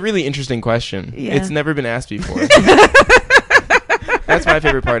mean, it's a really interesting question. Yeah. It's never been asked before. That's my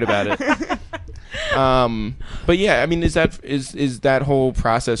favorite part about it. But yeah, I mean, is that whole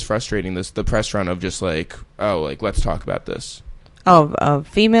process frustrating? The press run of just like, oh, like, let's talk about this. Oh,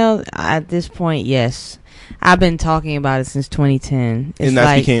 female at this point, yes. I've been talking about it since 2010. It's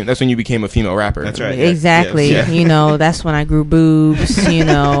and that's when you became a female rapper. That's right. Exactly. Yes. You know, that's when I grew boobs. You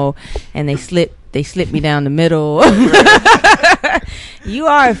know, and they slipped me down the middle. You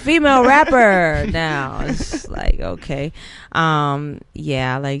are a female rapper now. It's like, okay.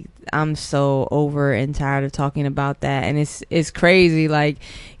 Yeah, like, I'm so over and tired of talking about that, and it's crazy. Like,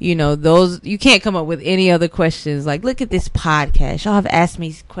 you know, you can't come up with any other questions. Like, look at this podcast. Y'all have asked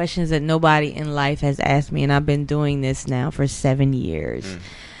me questions that nobody in life has asked me, and I've been doing this now for 7 years.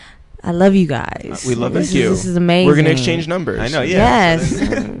 I love you guys. We love you. This is amazing. We're gonna exchange numbers. I know. Yeah. Yes.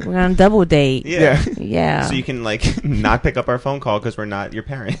 We're gonna double date. Yeah. So you can, like, not pick up our phone call because we're not your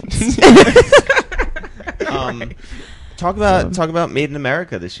parents. Talk about Made in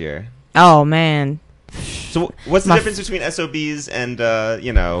America this year. Oh man. So what's the difference between SOBs and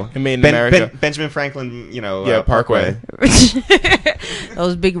Made in America? Benjamin Franklin, Parkway.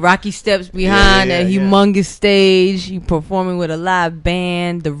 Those big rocky steps behind that humongous stage. You performing with a live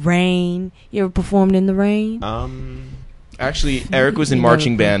band. The rain. You ever performed in the rain? Actually, Eric was in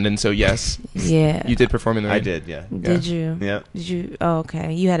marching band, and so yes. Yeah. You did perform in the rain. I did, yeah. Did you? Yeah. Did you? Oh,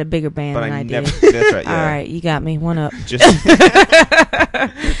 okay. You had a bigger band But than I did. That's right, yeah. All right, you got me. One up.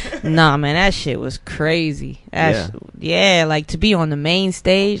 Nah, man, that shit was crazy. Like, to be on the main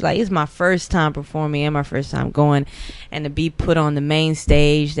stage, like, it's my first time performing and my first time going, and to be put on the main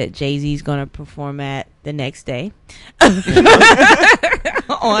stage that Jay-Z's gonna perform at the next day.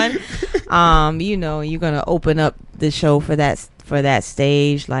 You know, you're gonna open up the show for that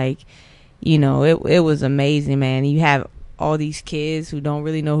stage. Like, you know, it was amazing, man. You have all these kids who don't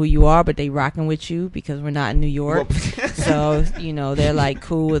really know who you are, but they rocking with you because we're not in New York. So, you know, they're like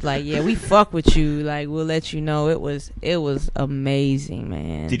cool with like, yeah, we fuck with you. Like, we'll let you know. It was amazing,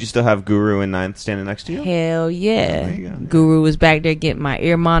 man. Did you still have Guru and Ninth standing next to you? Hell yeah. Guru was back there getting my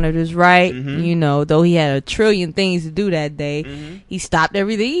ear monitors right. You know, though he had a trillion things to do that day, he stopped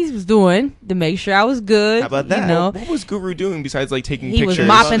everything he was doing to make sure I was good. How about that? You know? What was Guru doing besides like taking He pictures? was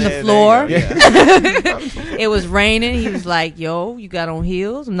mopping the floor. Yeah. It was raining. He was like, yo, you got on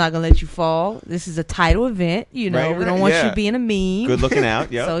heels. I'm not going to let you fall. This is a title event. You know, Right, we don't want yeah. you being a meme. Good looking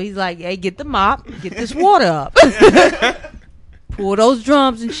out. Yep. So he's like, hey, get the mop. Get this water up. Pull those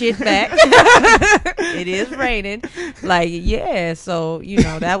drums and shit back. It is raining. Like, yeah. So, you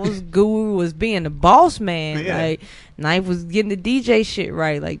know, that was Guru was being the boss man. Yeah. Like, Knife was getting the DJ shit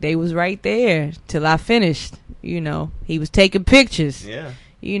right. Like, they was right there till I finished. You know, he was taking pictures. Yeah.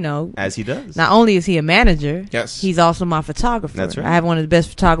 You know, As he does. not only is he a manager, Yes. he's also my photographer. That's right. I have one of the best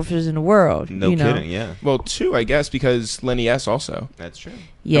photographers in the world. No you know? kidding. Yeah. Well, 2, I guess, because Lenny S. also. That's true.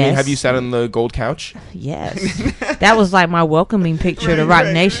 Yes. I mean, have you sat on the gold couch? Yes. That was like my welcoming picture to Rock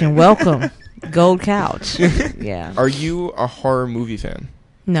Nation. Welcome. Gold couch. Yeah. Are you a horror movie fan?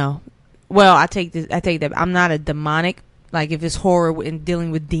 No. Well, I take that. I'm not a demonic. Like, if it's horror and dealing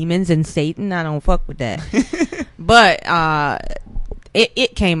with demons and Satan, I don't fuck with that. But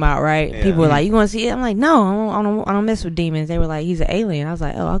it came out, right? Yeah. People were like, you want to see it? I'm like, no, I don't mess with demons. They were like, he's an alien. I was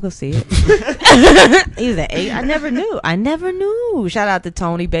like, oh, I'll go see it. He's an alien. I never knew. Shout out to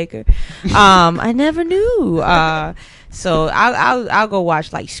Tony Baker. I never knew. So I'll go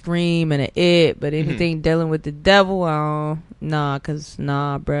watch like Scream and It, but anything dealing with the devil, nah,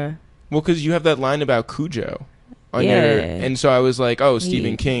 bruh. Well, because you have that line about Cujo. Yeah. And so I was like, oh,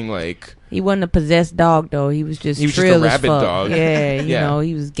 Stephen King, like... He wasn't a possessed dog, though. He was just a trill as rabid fuck. dog. Yeah, you Yeah. know,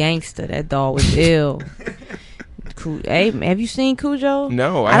 he was gangster. That dog was ill. Hey, have you seen Cujo?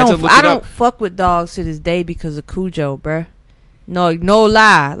 No, I had to look it I up. don't fuck with dogs to this day because of Cujo, bruh. No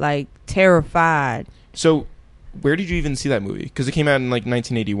lie. Like, terrified. So, where did you even see that movie? Because it came out in, like,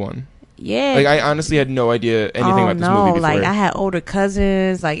 1981. Yeah. Like, I honestly had no idea anything about this movie before. Like, I had older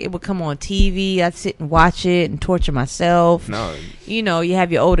cousins. Like, it would come on TV. I'd sit and watch it and torture myself. No. You know, you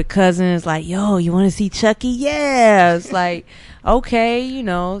have your older cousins like, yo, you want to see Chucky? Yeah. It's like, okay, you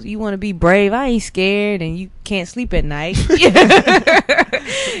know, you want to be brave. I ain't scared, and you can't sleep at night.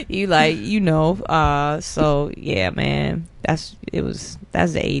 You like, you know, so yeah, man, that's the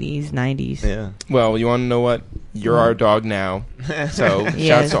 80s, 90s. Yeah. Well, you want to know what? You're our dog now. So,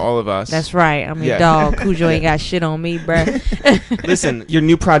 shouts to all of us. That's right. I'm your dog. Cujo ain't got shit on me, bruh. Listen, your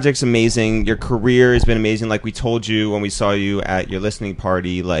new project's amazing. Your career has been amazing. Like we told you when we saw you at your listening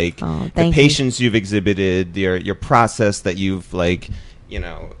party, like the patience you've exhibited, your process that you've like, you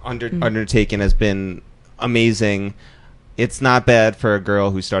know, undertaken has been amazing. It's not bad for a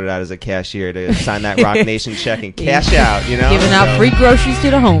girl who started out as a cashier to sign that Rock Nation check and cash out, you know? Giving out free groceries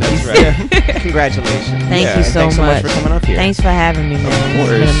to the homies. That's right. Congratulations. Thank you so thanks so much for coming up here. Thanks for having me, man. It's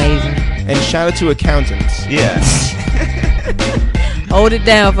been amazing. And shout out to accountants. Yeah. Hold it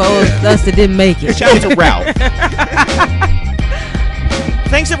down for us that didn't make it. Shout out to Ralph.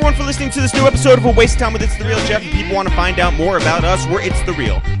 Thanks everyone for listening to this new episode of A Waste of Time with It's The Real. Jeff, if people want to find out more about us, we're It's The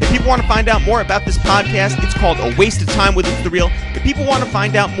Real. If people want to find out more about this podcast, it's called A Waste of Time with It's The Real. If people want to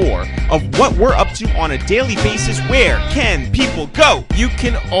find out more of what we're up to on a daily basis, where can people go? You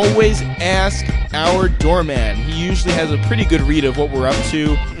can always ask our doorman. He usually has a pretty good read of what we're up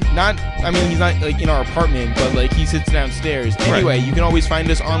to. He's not like in our apartment, but like he sits downstairs. Anyway, you can always find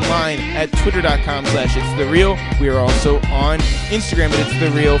us online at twitter.com/itsthereal. We are also on Instagram at It's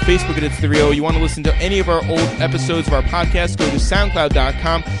The Real, Facebook at It's The Real. You want to listen to any of our old episodes of our podcast, go to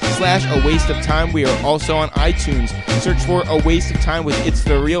soundcloud.com/A Waste of Time. We are also on iTunes. Search for A Waste of Time with It's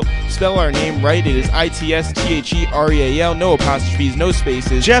The Real. Spell our name right. It is ITSTHEREAL. No apostrophes, no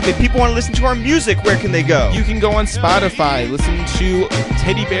spaces. Jeff, if people want to listen to our music, where can they go? You can go on Spotify, listen to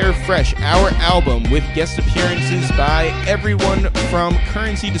Teddy Bear Fresh, our album, with guest appearances by everyone from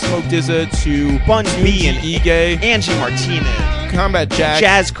Currency to Smoke DZA to Bun B and Ige, Angie Martinez, Combat Jack,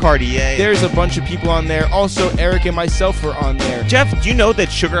 Jazz Cartier. There's a bunch of people on there. Also, Eric and myself are on there. Jeff, do you know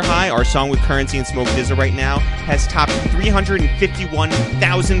that Sugar High, our song with Currency and Smoke DZA right now, has topped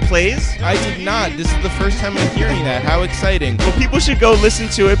 351,000 plays? I did not. This is the first time I'm hearing that. How exciting. Well, people should go listen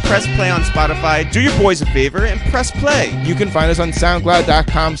to it. Press play on Spotify. Do your boys a favor and press play. You can find us on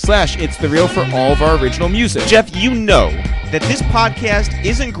soundcloud.com/itsthereal for all of our original music. Jeff, you know that this podcast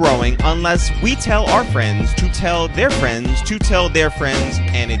isn't growing unless we tell our friends to tell their friends to tell their friends,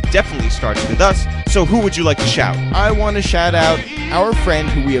 and it definitely starts with us. So who would you like to shout? I want to shout out our friend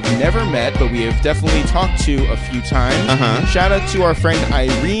who we have never met, but we have definitely talked to a few times. Shout out to our friend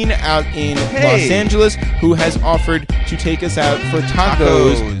Irene out in Los Angeles, who has offered to take us out for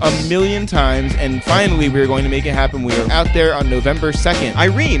tacos a million times, and finally we're going to make it happen. We are out there on November 2nd.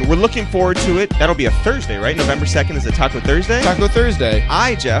 Irene, we're looking forward to it. That'll be a Thursday, right? November 2nd is a Taco Thursday? Taco Thursday.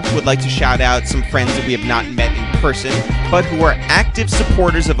 I, Jeff, would like to shout out some friends that we have not met in person, but who are active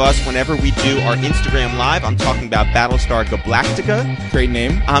supporters of us whenever we do our Instagram Live. I'm talking about Battlestar Galactica. Great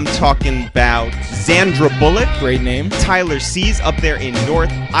name. I'm talking about Xandra Bullock. Great name. Tyler C's up there in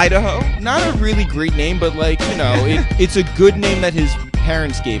North Idaho. Not a really great name, but it's a good name that his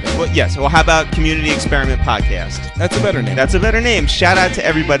parents gave him. Well, yes. Well, how about Community Experiment Podcast? That's a better name. That's a better name. Shout out to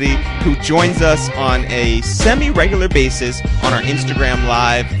everybody who joins us on a semi-regular basis on our Instagram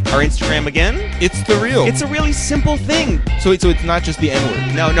Live. Our Instagram again? It's The Real. It's a really simple thing. So it's not just the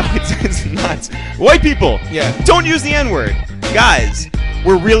N-word. No, it's not. White people, don't use the N-word. Guys,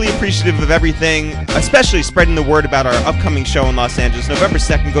 we're really appreciative of everything, especially spreading the word about our upcoming show in Los Angeles. November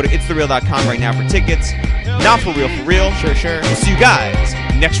 2nd, go to itsthereal.com right now for tickets. Not for real, for real. Sure. We'll see you guys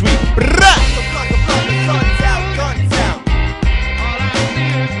next week.